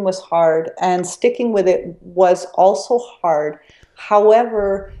decision was hard, and sticking with it was also hard.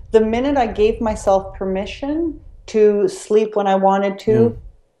 However, the minute I gave myself permission to sleep when I wanted to,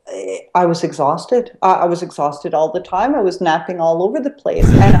 I was exhausted. I was exhausted all the time. I was napping all over the place.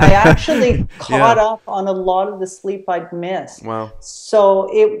 And I actually caught up on a lot of the sleep I'd missed. Wow. So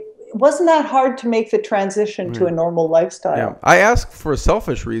it wasn't that hard to make the transition to a normal lifestyle. Yeah. I ask for a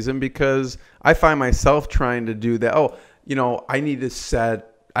selfish reason because I find myself trying to do that. I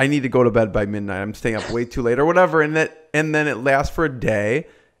need to go to bed by midnight. I'm staying up way too late or whatever. And then it lasts for a day.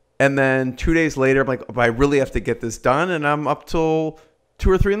 And then 2 days later, I'm like, I really have to get this done. And I'm up till 2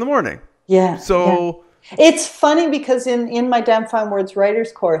 or 3 in the morning. Yeah. So it's funny because in my Damn Fine Words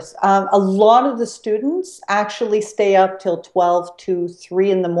writers course, a lot of the students actually stay up till 12 to 3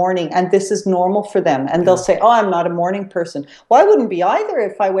 in the morning, and this is normal for them. And they'll say, "Oh, I'm not a morning person." Well, I wouldn't be either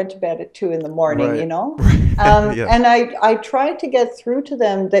if I went to bed at 2 in the morning, Right. And I try to get through to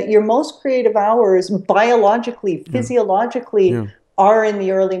them that your most creative hours, biologically, physiologically, are in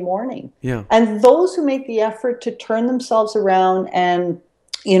the early morning. Yeah. And those who make the effort to turn themselves around and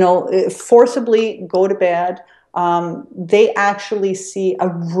forcibly go to bed, they actually see a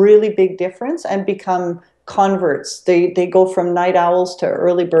really big difference and become converts. They go from night owls to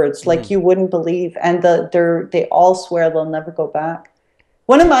early birds like you wouldn't believe. And they all swear they'll never go back.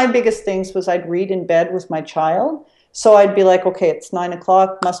 One of my biggest things was I'd read in bed with my child, So I'd be like, okay, it's 9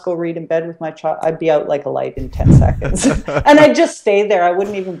 o'clock, must go read in bed with my child. I'd be out like a light in 10 seconds. And I'd just stay there. I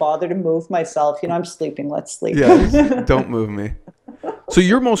wouldn't even bother to move myself. You know, I'm sleeping, let's sleep. Yeah, don't move me. So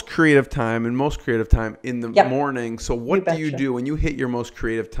your most creative time in the morning. So what do you do when you hit your most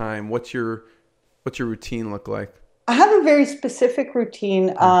creative time? What's your routine look like? I have a very specific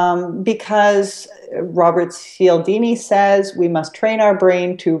routine because Robert Cialdini says we must train our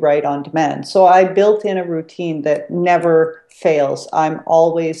brain to write on demand. So I built in a routine that never fails. I'm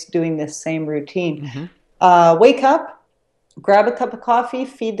always doing this same routine. Wake up, grab a cup of coffee,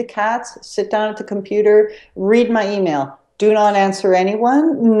 feed the cats, sit down at the computer, read my email. Do not answer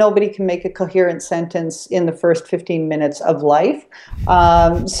anyone. Nobody can make a coherent sentence in the first 15 minutes of life.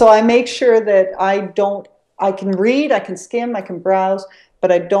 So I make sure that I can read, I can skim, I can browse,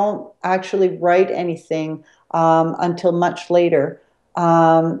 but I don't actually write anything until much later.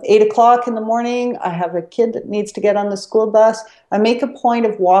 8 o'clock in the morning, I have a kid that needs to get on the school bus. I make a point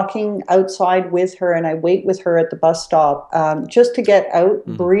of walking outside with her, and I wait with her at the bus stop just to get out,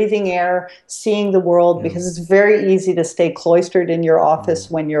 breathing air, seeing the world, because it's very easy to stay cloistered in your office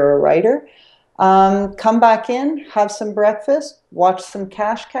when you're a writer. Come back in, have some breakfast, watch some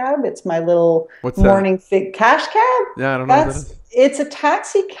Cash Cab. It's my little morning thing. Cash Cab? Yeah, I don't know what that is. It's a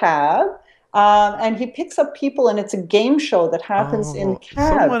taxi cab. And he picks up people, and it's a game show that happens in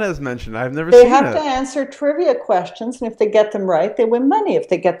cab. Someone has mentioned. I've never seen it. They have to answer trivia questions, and if they get them right, they win money. If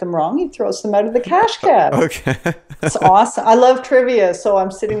they get them wrong, he throws them out of the cash cab. Okay. It's awesome. I love trivia, so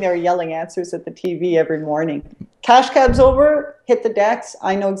I'm sitting there yelling answers at the TV every morning. Cash cab's over, hit the decks.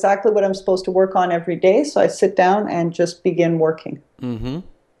 I know exactly what I'm supposed to work on every day, so I sit down and just begin working.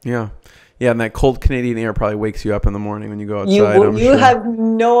 Yeah. Yeah, and that cold Canadian air probably wakes you up in the morning when you go outside. You have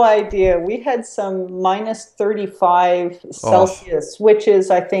no idea. We had some minus 35 Celsius, which is,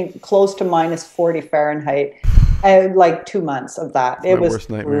 I think, close to minus 40 Fahrenheit. Like 2 months of that. It was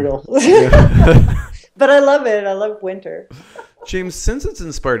brutal. But I love it. I love winter. James, since it's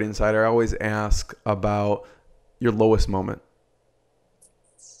Inspired Insider, I always ask about your lowest moment.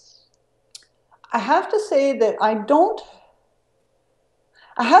 I have to say that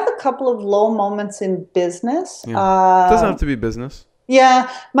I have a couple of low moments in business. It doesn't have to be business. Yeah.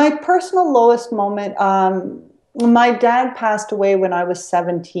 My personal lowest moment, my dad passed away when I was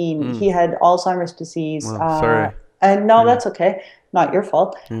 17. He had Alzheimer's disease. Sorry. And no, that's okay. Not your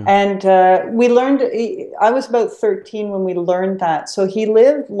fault. And we learned, I was about 13 when we learned that. So he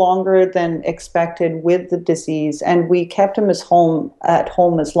lived longer than expected with the disease, and we kept him at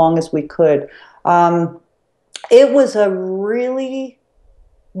home as long as we could. It was a really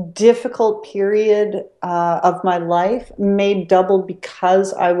difficult period of my life, made double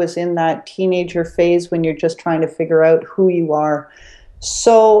because I was in that teenager phase when you're just trying to figure out who you are.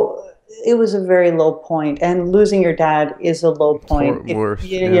 So it was a very low point, and losing your dad is a low point.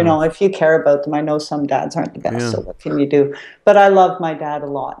 You know, if you care about them. I know some dads aren't the best, so what can you do? But I love my dad a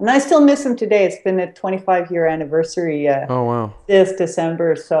lot, and I still miss him today. It's been a 25-year anniversary this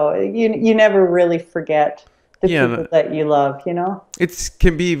December, so you never really forget the people that you love, you know? It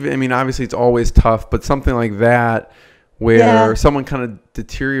can be, I mean, obviously it's always tough, but something like that where someone kind of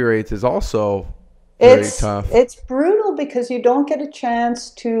deteriorates is also very tough. It's brutal because you don't get a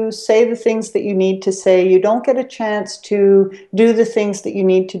chance to say the things that you need to say. You don't get a chance to do the things that you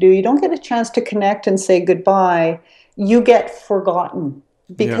need to do. You don't get a chance to connect and say goodbye. You get forgotten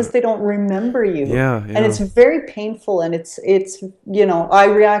because they don't remember you. And it's very painful, and it's you know, I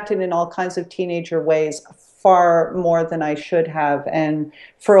reacted in all kinds of teenager ways, far more than I should have. And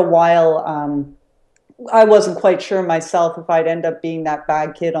for a while, I wasn't quite sure myself if I'd end up being that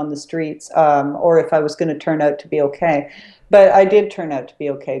bad kid on the streets or if I was going to turn out to be okay. But I did turn out to be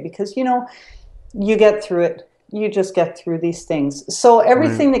okay because, you know, you get through it. You just get through these things. So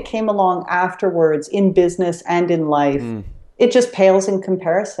everything that came along afterwards in business and in life, it just pales in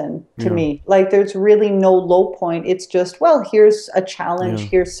comparison to me. Like there's really no low point. It's just, well, here's a challenge.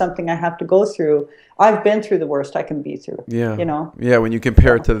 Here's something I have to go through. I've been through the worst I can be through. You know? Yeah, when you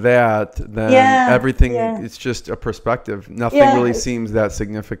compare it to that, then everything, it's just a perspective. Nothing really seems that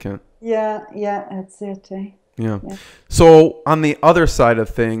significant. That's it. So on the other side of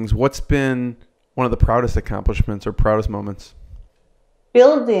things, what's been one of the proudest accomplishments or proudest moments?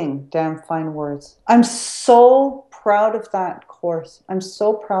 Building Damn Fine Words. I'm so proud of that course. I'm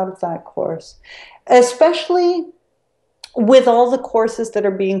so proud of that course. Especially with all the courses that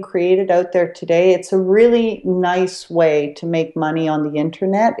are being created out there today. It's a really nice way to make money on the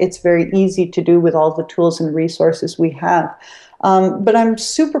internet. It's very easy to do with all the tools and resources we have. But I'm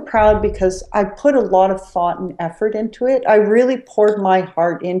super proud because I put a lot of thought and effort into it. I really poured my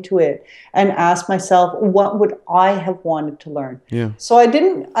heart into it and asked myself, what would I have wanted to learn? Yeah. So I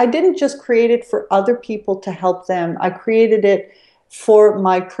didn't just create it for other people to help them. I created it for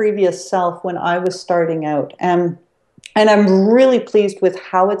my previous self when I was starting out. And I'm really pleased with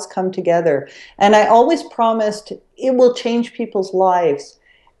how it's come together. And I always promised it will change people's lives.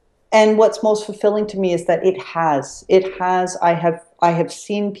 And what's most fulfilling to me is that it has. It has. I have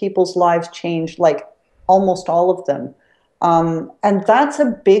seen people's lives change, like almost all of them. And that's a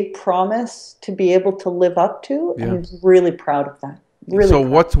big promise to be able to live up to. Yeah. I'm really proud of that. Really. So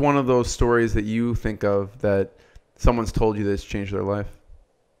what's one of those stories that you think of that someone's told you that's changed their life?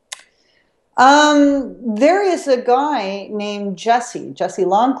 There is a guy named Jesse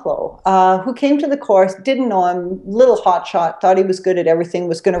Longclow, who came to the course, didn't know him, little hotshot, thought he was good at everything,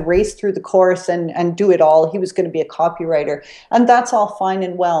 was going to race through the course and do it all. He was going to be a copywriter. And that's all fine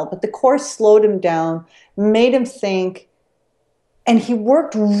and well. But the course slowed him down, made him think, and he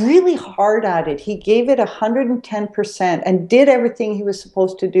worked really hard at it. He gave it 110% and did everything he was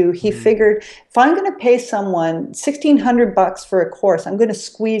supposed to do. He figured, if I'm going to pay someone $1,600 for a course, I'm going to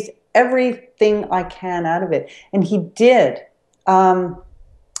squeeze everything I can out of it. And he did.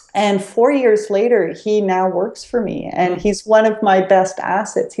 And 4 years later, he now works for me. And he's one of my best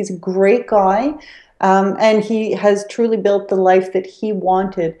assets. He's a great guy. And he has truly built the life that he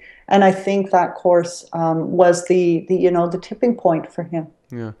wanted. And I think that course was the tipping point for him.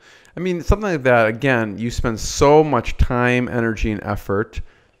 Yeah. I mean, something like that, again, you spend so much time, energy, and effort.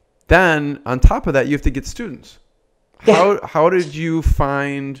 Then on top of that, you have to get students. How did you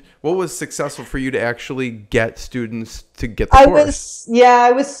find, what was successful for you to actually get students to get the course?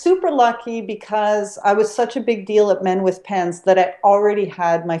 I was super lucky because I was such a big deal at MenWithPens that I already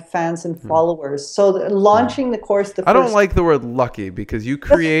had my fans and followers. So launching the course, I don't like the word lucky because you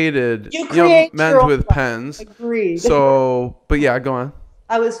created MenWithPens. Agreed. So, but yeah, go on.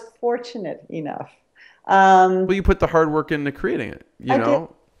 I was fortunate enough. Well, you put the hard work into creating it, you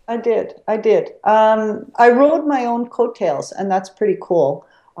know? I did. I rode my own coattails, and that's pretty cool.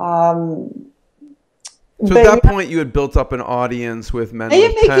 So at that point, you had built up an audience with MenWithPens. You're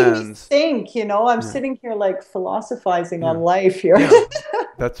making me think, I'm sitting here like philosophizing on life here. Yeah.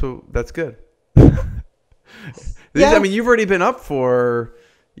 That's good. I mean, you've already been up for,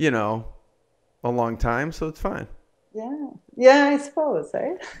 a long time, so it's fine. Yeah, I suppose,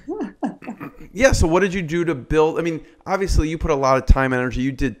 eh? Yeah, so what did you do to build? I mean, obviously you put a lot of time, energy.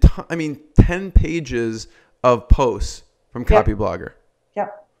 You did, 10 pages of posts from Copyblogger. Yeah.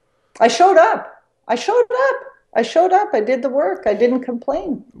 I showed up. I did the work. I didn't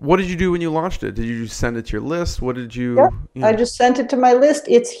complain. What did you do when you launched it? Did you send it to your list? What did you... Yeah, I just sent it to my list.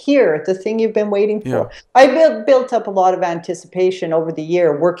 It's here, the thing you've been waiting for. Yeah. I built up a lot of anticipation over the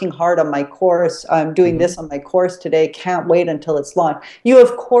year, working hard on my course. I'm doing this on my course today. Can't wait until it's launched. You,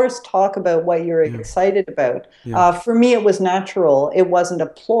 of course, talk about what you're excited about. Yeah. For me, it was natural. It wasn't a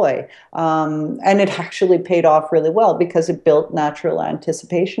ploy. And it actually paid off really well because it built natural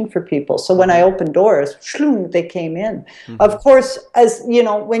anticipation for people. So when I opened doors, they came in. Of course, as you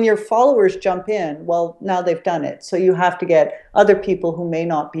know, when your followers jump in, well, now they've done it. So you have to get other people who may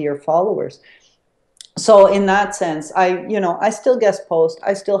not be your followers. So in that sense, I still guest post.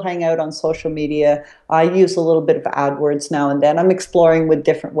 I still hang out on social media. I use a little bit of AdWords now and then. I'm exploring with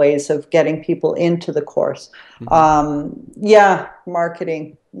different ways of getting people into the course.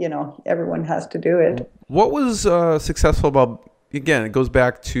 Marketing, everyone has to do it. What was successful about, again, it goes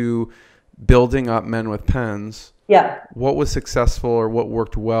back to building up MenWithPens. Yeah. What was successful or what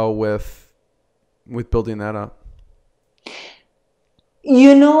worked well with building that up?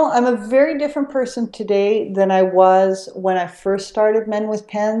 I'm a very different person today than I was when I first started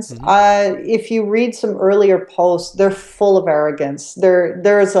MenWithPens. If you read some earlier posts, they're full of arrogance.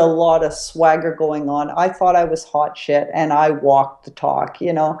 There's a lot of swagger going on. I thought I was hot shit and I walked the talk,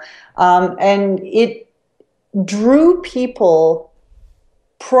 and it drew people.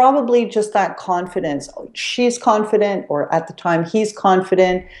 Probably just that confidence. She's confident, or at the time he's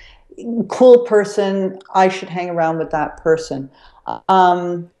confident. Cool person. I should hang around with that person.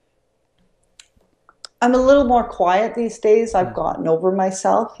 I'm a little more quiet these days. I've gotten over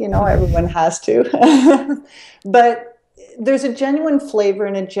myself. Everyone has to. But there's a genuine flavor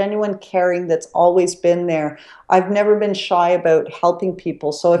and a genuine caring that's always been there. I've never been shy about helping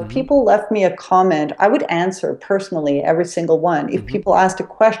people. So if people left me a comment, I would answer personally every single one. If people asked a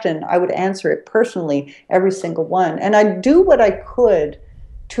question, I would answer it personally every single one. And I'd do what I could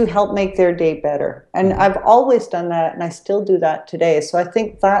to help make their day better. And I've always done that, and I still do that today. So I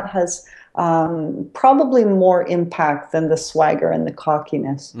think that has probably more impact than the swagger and the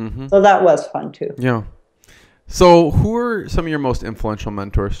cockiness. So that was fun too. Yeah. So who are some of your most influential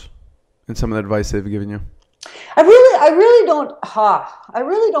mentors and some of the advice they've given you? I really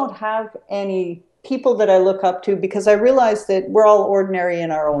don't have any people that I look up to, because I realize that we're all ordinary in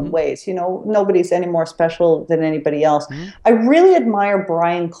our own ways. You know, nobody's any more special than anybody else. I really admire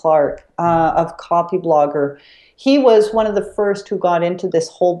Brian Clark of Copy Blogger. He was one of the first who got into this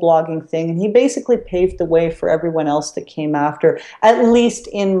whole blogging thing, and he basically paved the way for everyone else that came after, at least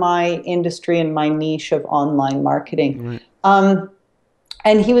in my industry and my niche of online marketing.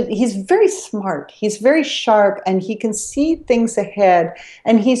 And he's very smart, he's very sharp, and he can see things ahead,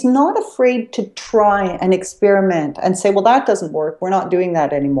 and he's not afraid to try and experiment and say, well, that doesn't work, we're not doing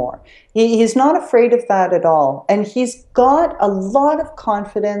that anymore. He's not afraid of that at all. And he's got a lot of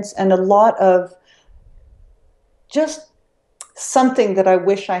confidence and a lot of just something that I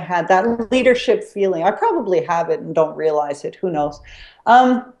wish I had, that leadership feeling. I probably have it and don't realize it, who knows.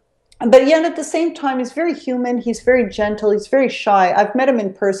 But yet at the same time, he's very human, he's very gentle, he's very shy. I've met him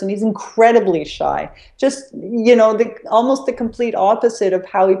in person, he's incredibly shy. Just, you know, almost the complete opposite of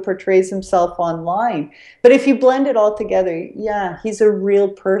how he portrays himself online. But if you blend it all together, yeah, he's a real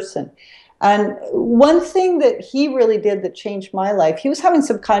person. And one thing that he really did that changed my life, he was having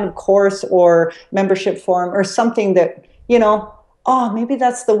some kind of course or membership forum or something that, you know, oh, maybe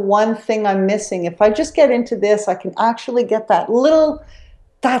that's the one thing I'm missing. If I just get into this, I can actually get that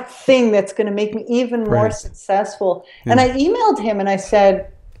thing that's going to make me even more successful. And I emailed him and I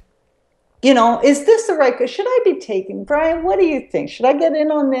said, you know, is this the right, should I be taking, Brian, what do you think? Should I get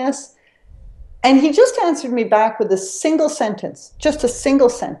in on this? And he just answered me back with a single sentence, just a single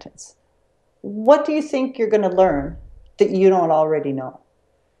sentence. What do you think you're going to learn that you don't already know?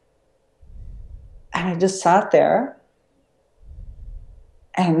 And I just sat there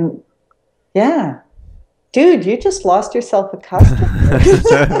and yeah. Dude, you just lost yourself a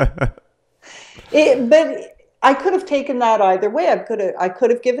customer. But I could have taken that either way. I could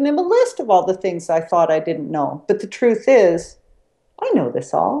have given him a list of all the things I thought I didn't know. But the truth is, I know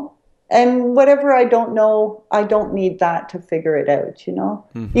this all. And whatever I don't know, I don't need that to figure it out, you know?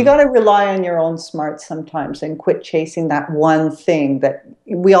 You got to rely on your own smarts sometimes and quit chasing that one thing that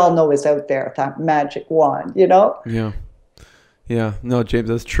we all know is out there, that magic wand, you know? Yeah. Yeah, no, James,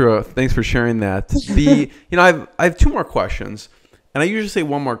 that's true. Thanks for sharing that. You know, I have two more questions, and I usually say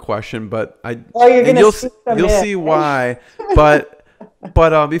one more question, but you'll see why. But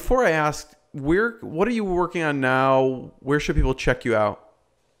before I ask, what are you working on now? Where should people check you out?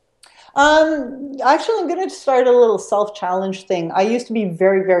 Actually, I'm going to start a little self-challenge thing. I used to be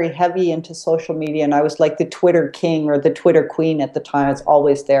very, very heavy into social media, and I was like the Twitter king or the Twitter queen at the time. I was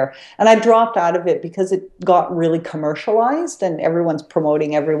always there. And I dropped out of it because it got really commercialized and everyone's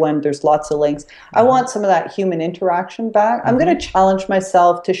promoting everyone. There's lots of links. I want some of that human interaction back. I'm going to challenge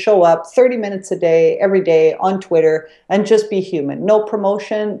myself to show up 30 minutes a day, every day on Twitter and just be human. No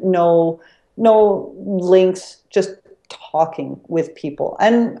promotion, no links, just talking with people.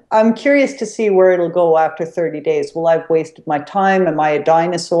 And I'm curious to see where it'll go after 30 days. Will I have wasted my time? Am I a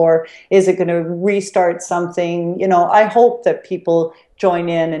dinosaur? Is it going to restart something? You know, I hope that people join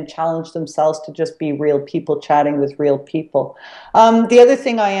in and challenge themselves to just be real people chatting with real people. The other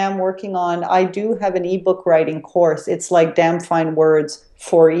thing I am working on, I do have an ebook writing course. It's like Damn Fine Words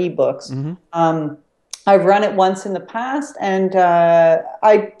for ebooks. I've run it once in the past, and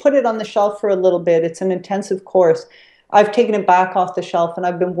I put it on the shelf for a little bit. It's an intensive course. I've taken it back off the shelf, and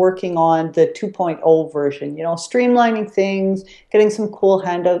I've been working on the 2.0 version, you know, streamlining things, getting some cool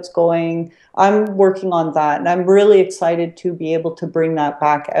handouts going. I'm working on that, and I'm really excited to be able to bring that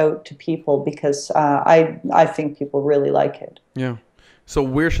back out to people because I think people really like it. Yeah. So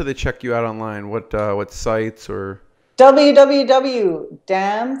where should they check you out online? What sites or?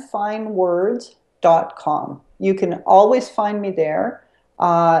 www.DamnFineWords.com. You can always find me there.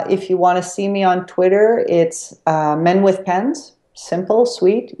 If you want to see me on Twitter, it's MenWithPens. Simple,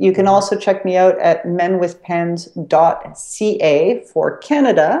 sweet. You can also check me out at menwithpens.ca for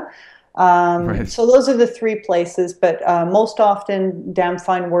Canada. So those are the three places, but most often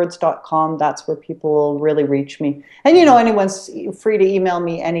DamnFineWords.com. That's where people will really reach me. And, you know, anyone's free to email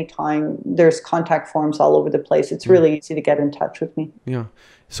me anytime. There's contact forms all over the place. It's really easy to get in touch with me. Yeah.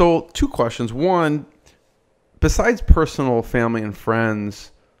 So two questions. One, besides personal, family, and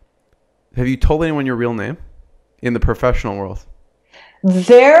friends, have you told anyone your real name in the professional world?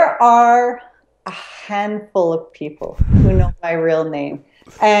 There are a handful of people who know my real name.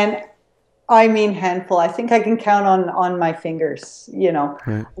 And I mean handful. I think I can count on my fingers, you know,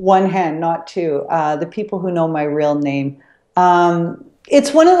 one hand, not two, the people who know my real name.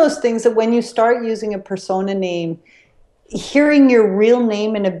 it's one of those things that when you start using a persona name, hearing your real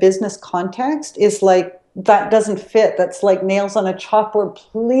name in a business context is like, that doesn't fit. That's like nails on a chalkboard.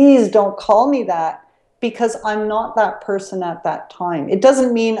 Please don't call me that, because I'm not that person at that time. It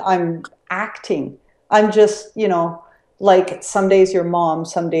doesn't mean I'm acting. I'm just, you know, like some days you're mom,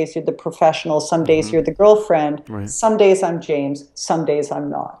 some days you're the professional, some days you're the girlfriend. Right. Some days I'm James, some days I'm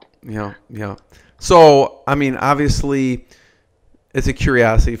not. Yeah, yeah. So, I mean, obviously, it's a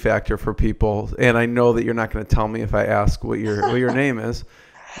curiosity factor for people, and I know that you're not going to tell me if I ask what your name is.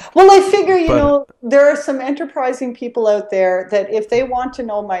 Well, I figure, you know, there are some enterprising people out there that if they want to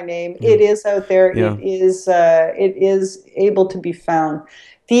know my name, it is out there. Yeah. It is able to be found.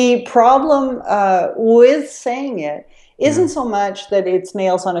 The problem with saying it isn't so much that it's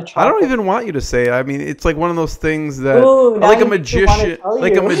nails on a chalkboard. I don't even want you to say it. I mean, it's like one of those things that, like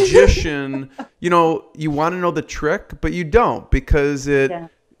a magician, you know, you want to know the trick, but you don't, because it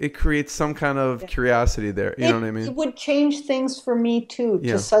creates some kind of curiosity there. You know what I mean? It would change things for me too,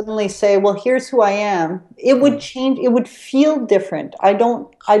 to suddenly say, well, here's who I am. It would change. It would feel different. I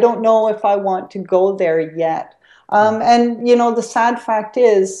don't know if I want to go there yet. And, you know, the sad fact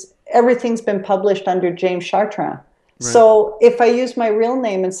is everything's been published under James Chartrand. Right. So if I use my real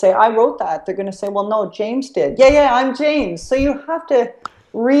name and say, I wrote that, they're going to say, well, no, James did. Yeah, I'm James. So you have to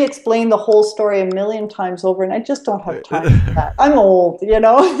re-explain the whole story a million times over, and I just don't have time for that. I'm old, you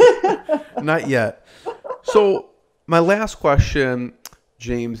know. Not yet. So my last question,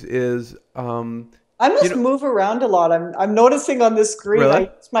 James, is I must move around a lot. I'm noticing on the screen. Really? I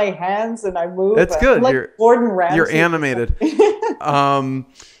use my hands and I move. That's good. I'm like Gordon Ramsay. You're animated. You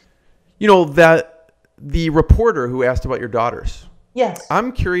know, that the reporter who asked about your daughters. Yes.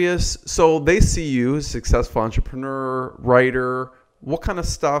 I'm curious. So they see you as a successful entrepreneur, writer. What kind of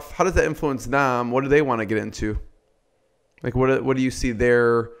stuff? How does that influence them? What do they want to get into? Like, what do you see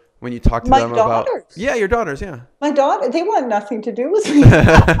there when you talk to them about? Yeah, your daughters. Yeah. My daughter. They want nothing to do with me.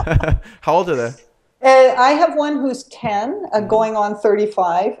 How old are they? I have one who's 10, going on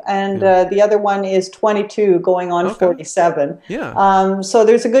 35, and the other one is 22, going on 47. Yeah. So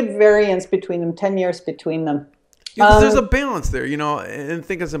there's a good variance between them, 10 years between them. Yeah, there's a balance there, you know, and I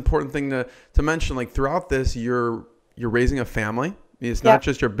think it's an important thing to mention. Like, throughout this, you're raising a family. It's not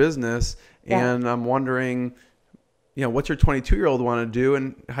just your business. And I'm wondering, you know, what's your 22-year-old want to do,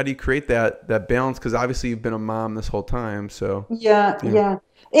 and how do you create that balance? Because obviously you've been a mom this whole time. So yeah.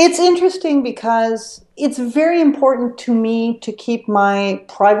 It's interesting because it's very important to me to keep my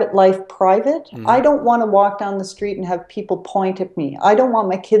private life private. I don't want to walk down the street and have people point at me. I don't want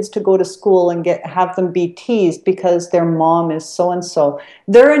my kids to go to school and have them be teased because their mom is so-and-so.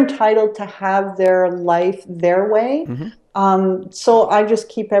 They're entitled to have their life their way. So I just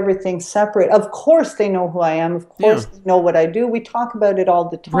keep everything separate. Of course they know who I am. Of course they know what I do. We talk about it all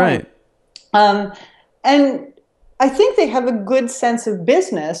the time. Right. And I think they have a good sense of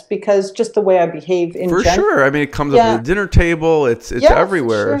business because just the way I behave in general. For sure. I mean, it comes up at the dinner table. It's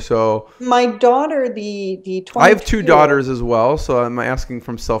everywhere. Sure. So my daughter, the 22 I have 2 daughters as well, so I'm asking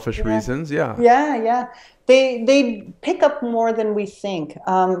from selfish reasons. Yeah. They pick up more than we think.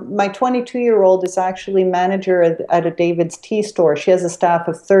 My 22-year-old is actually manager at a David's tea store. She has a staff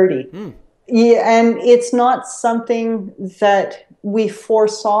of 30. Yeah, and it's not something that we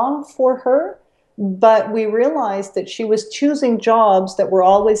foresaw for her. But we realized that she was choosing jobs that were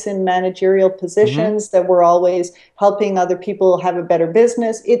always in managerial positions, that were always helping other people have a better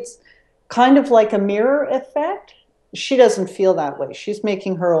business. It's kind of like a mirror effect. She doesn't feel that way. She's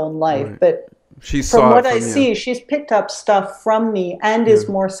making her own life. But from what I see, she's picked up stuff from me and is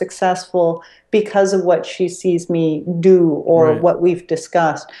more successful because of what she sees me do or what we've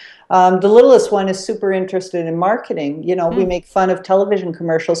discussed. The littlest one is super interested in marketing. You know, we make fun of television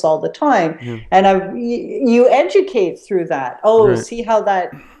commercials all the time. And you educate through that. See how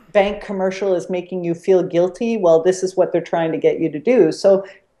that bank commercial is making you feel guilty? Well, this is what they're trying to get you to do. So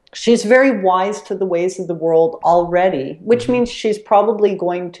she's very wise to the ways of the world already, which means she's probably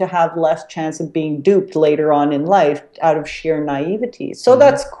going to have less chance of being duped later on in life out of sheer naivety. So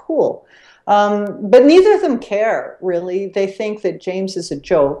that's cool. But neither of them care, really. They think that James is a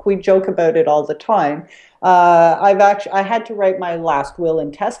joke. We joke about it all the time. I had to write my last will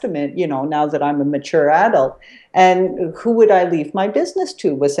and testament, you know, now that I'm a mature adult. And who would I leave my business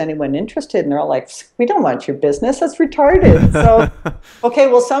to? Was anyone interested? And they're all like, we don't want your business. That's retarded. So, okay,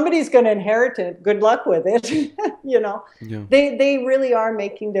 well, somebody's going to inherit it. Good luck with it. You know, they really are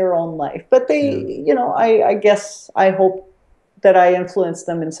making their own life. But they, you know, I guess I hope that I influence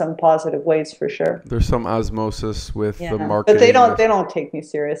them in some positive ways for sure. There's some osmosis with the marketing. But they don't take me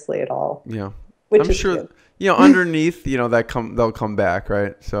seriously at all. Yeah. Which is sure. Good. underneath, they'll come back,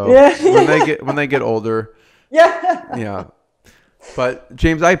 right? So when they get older, yeah. But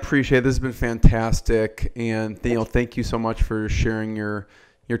James, I appreciate it. This has been fantastic, and thank you so much for sharing your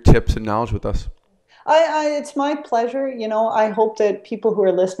tips and knowledge with us. It's my pleasure. I hope that people who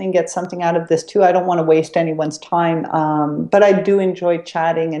are listening get something out of this too. I don't want to waste anyone's time, but I do enjoy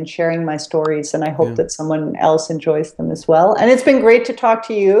chatting and sharing my stories, and I hope that someone else enjoys them as well. And it's been great to talk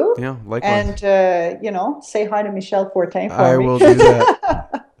to you. Yeah, likewise. And say hi to Michelle Fortin for me. I will do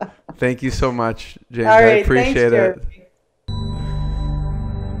that. Thank you so much, James. All right, I appreciate it.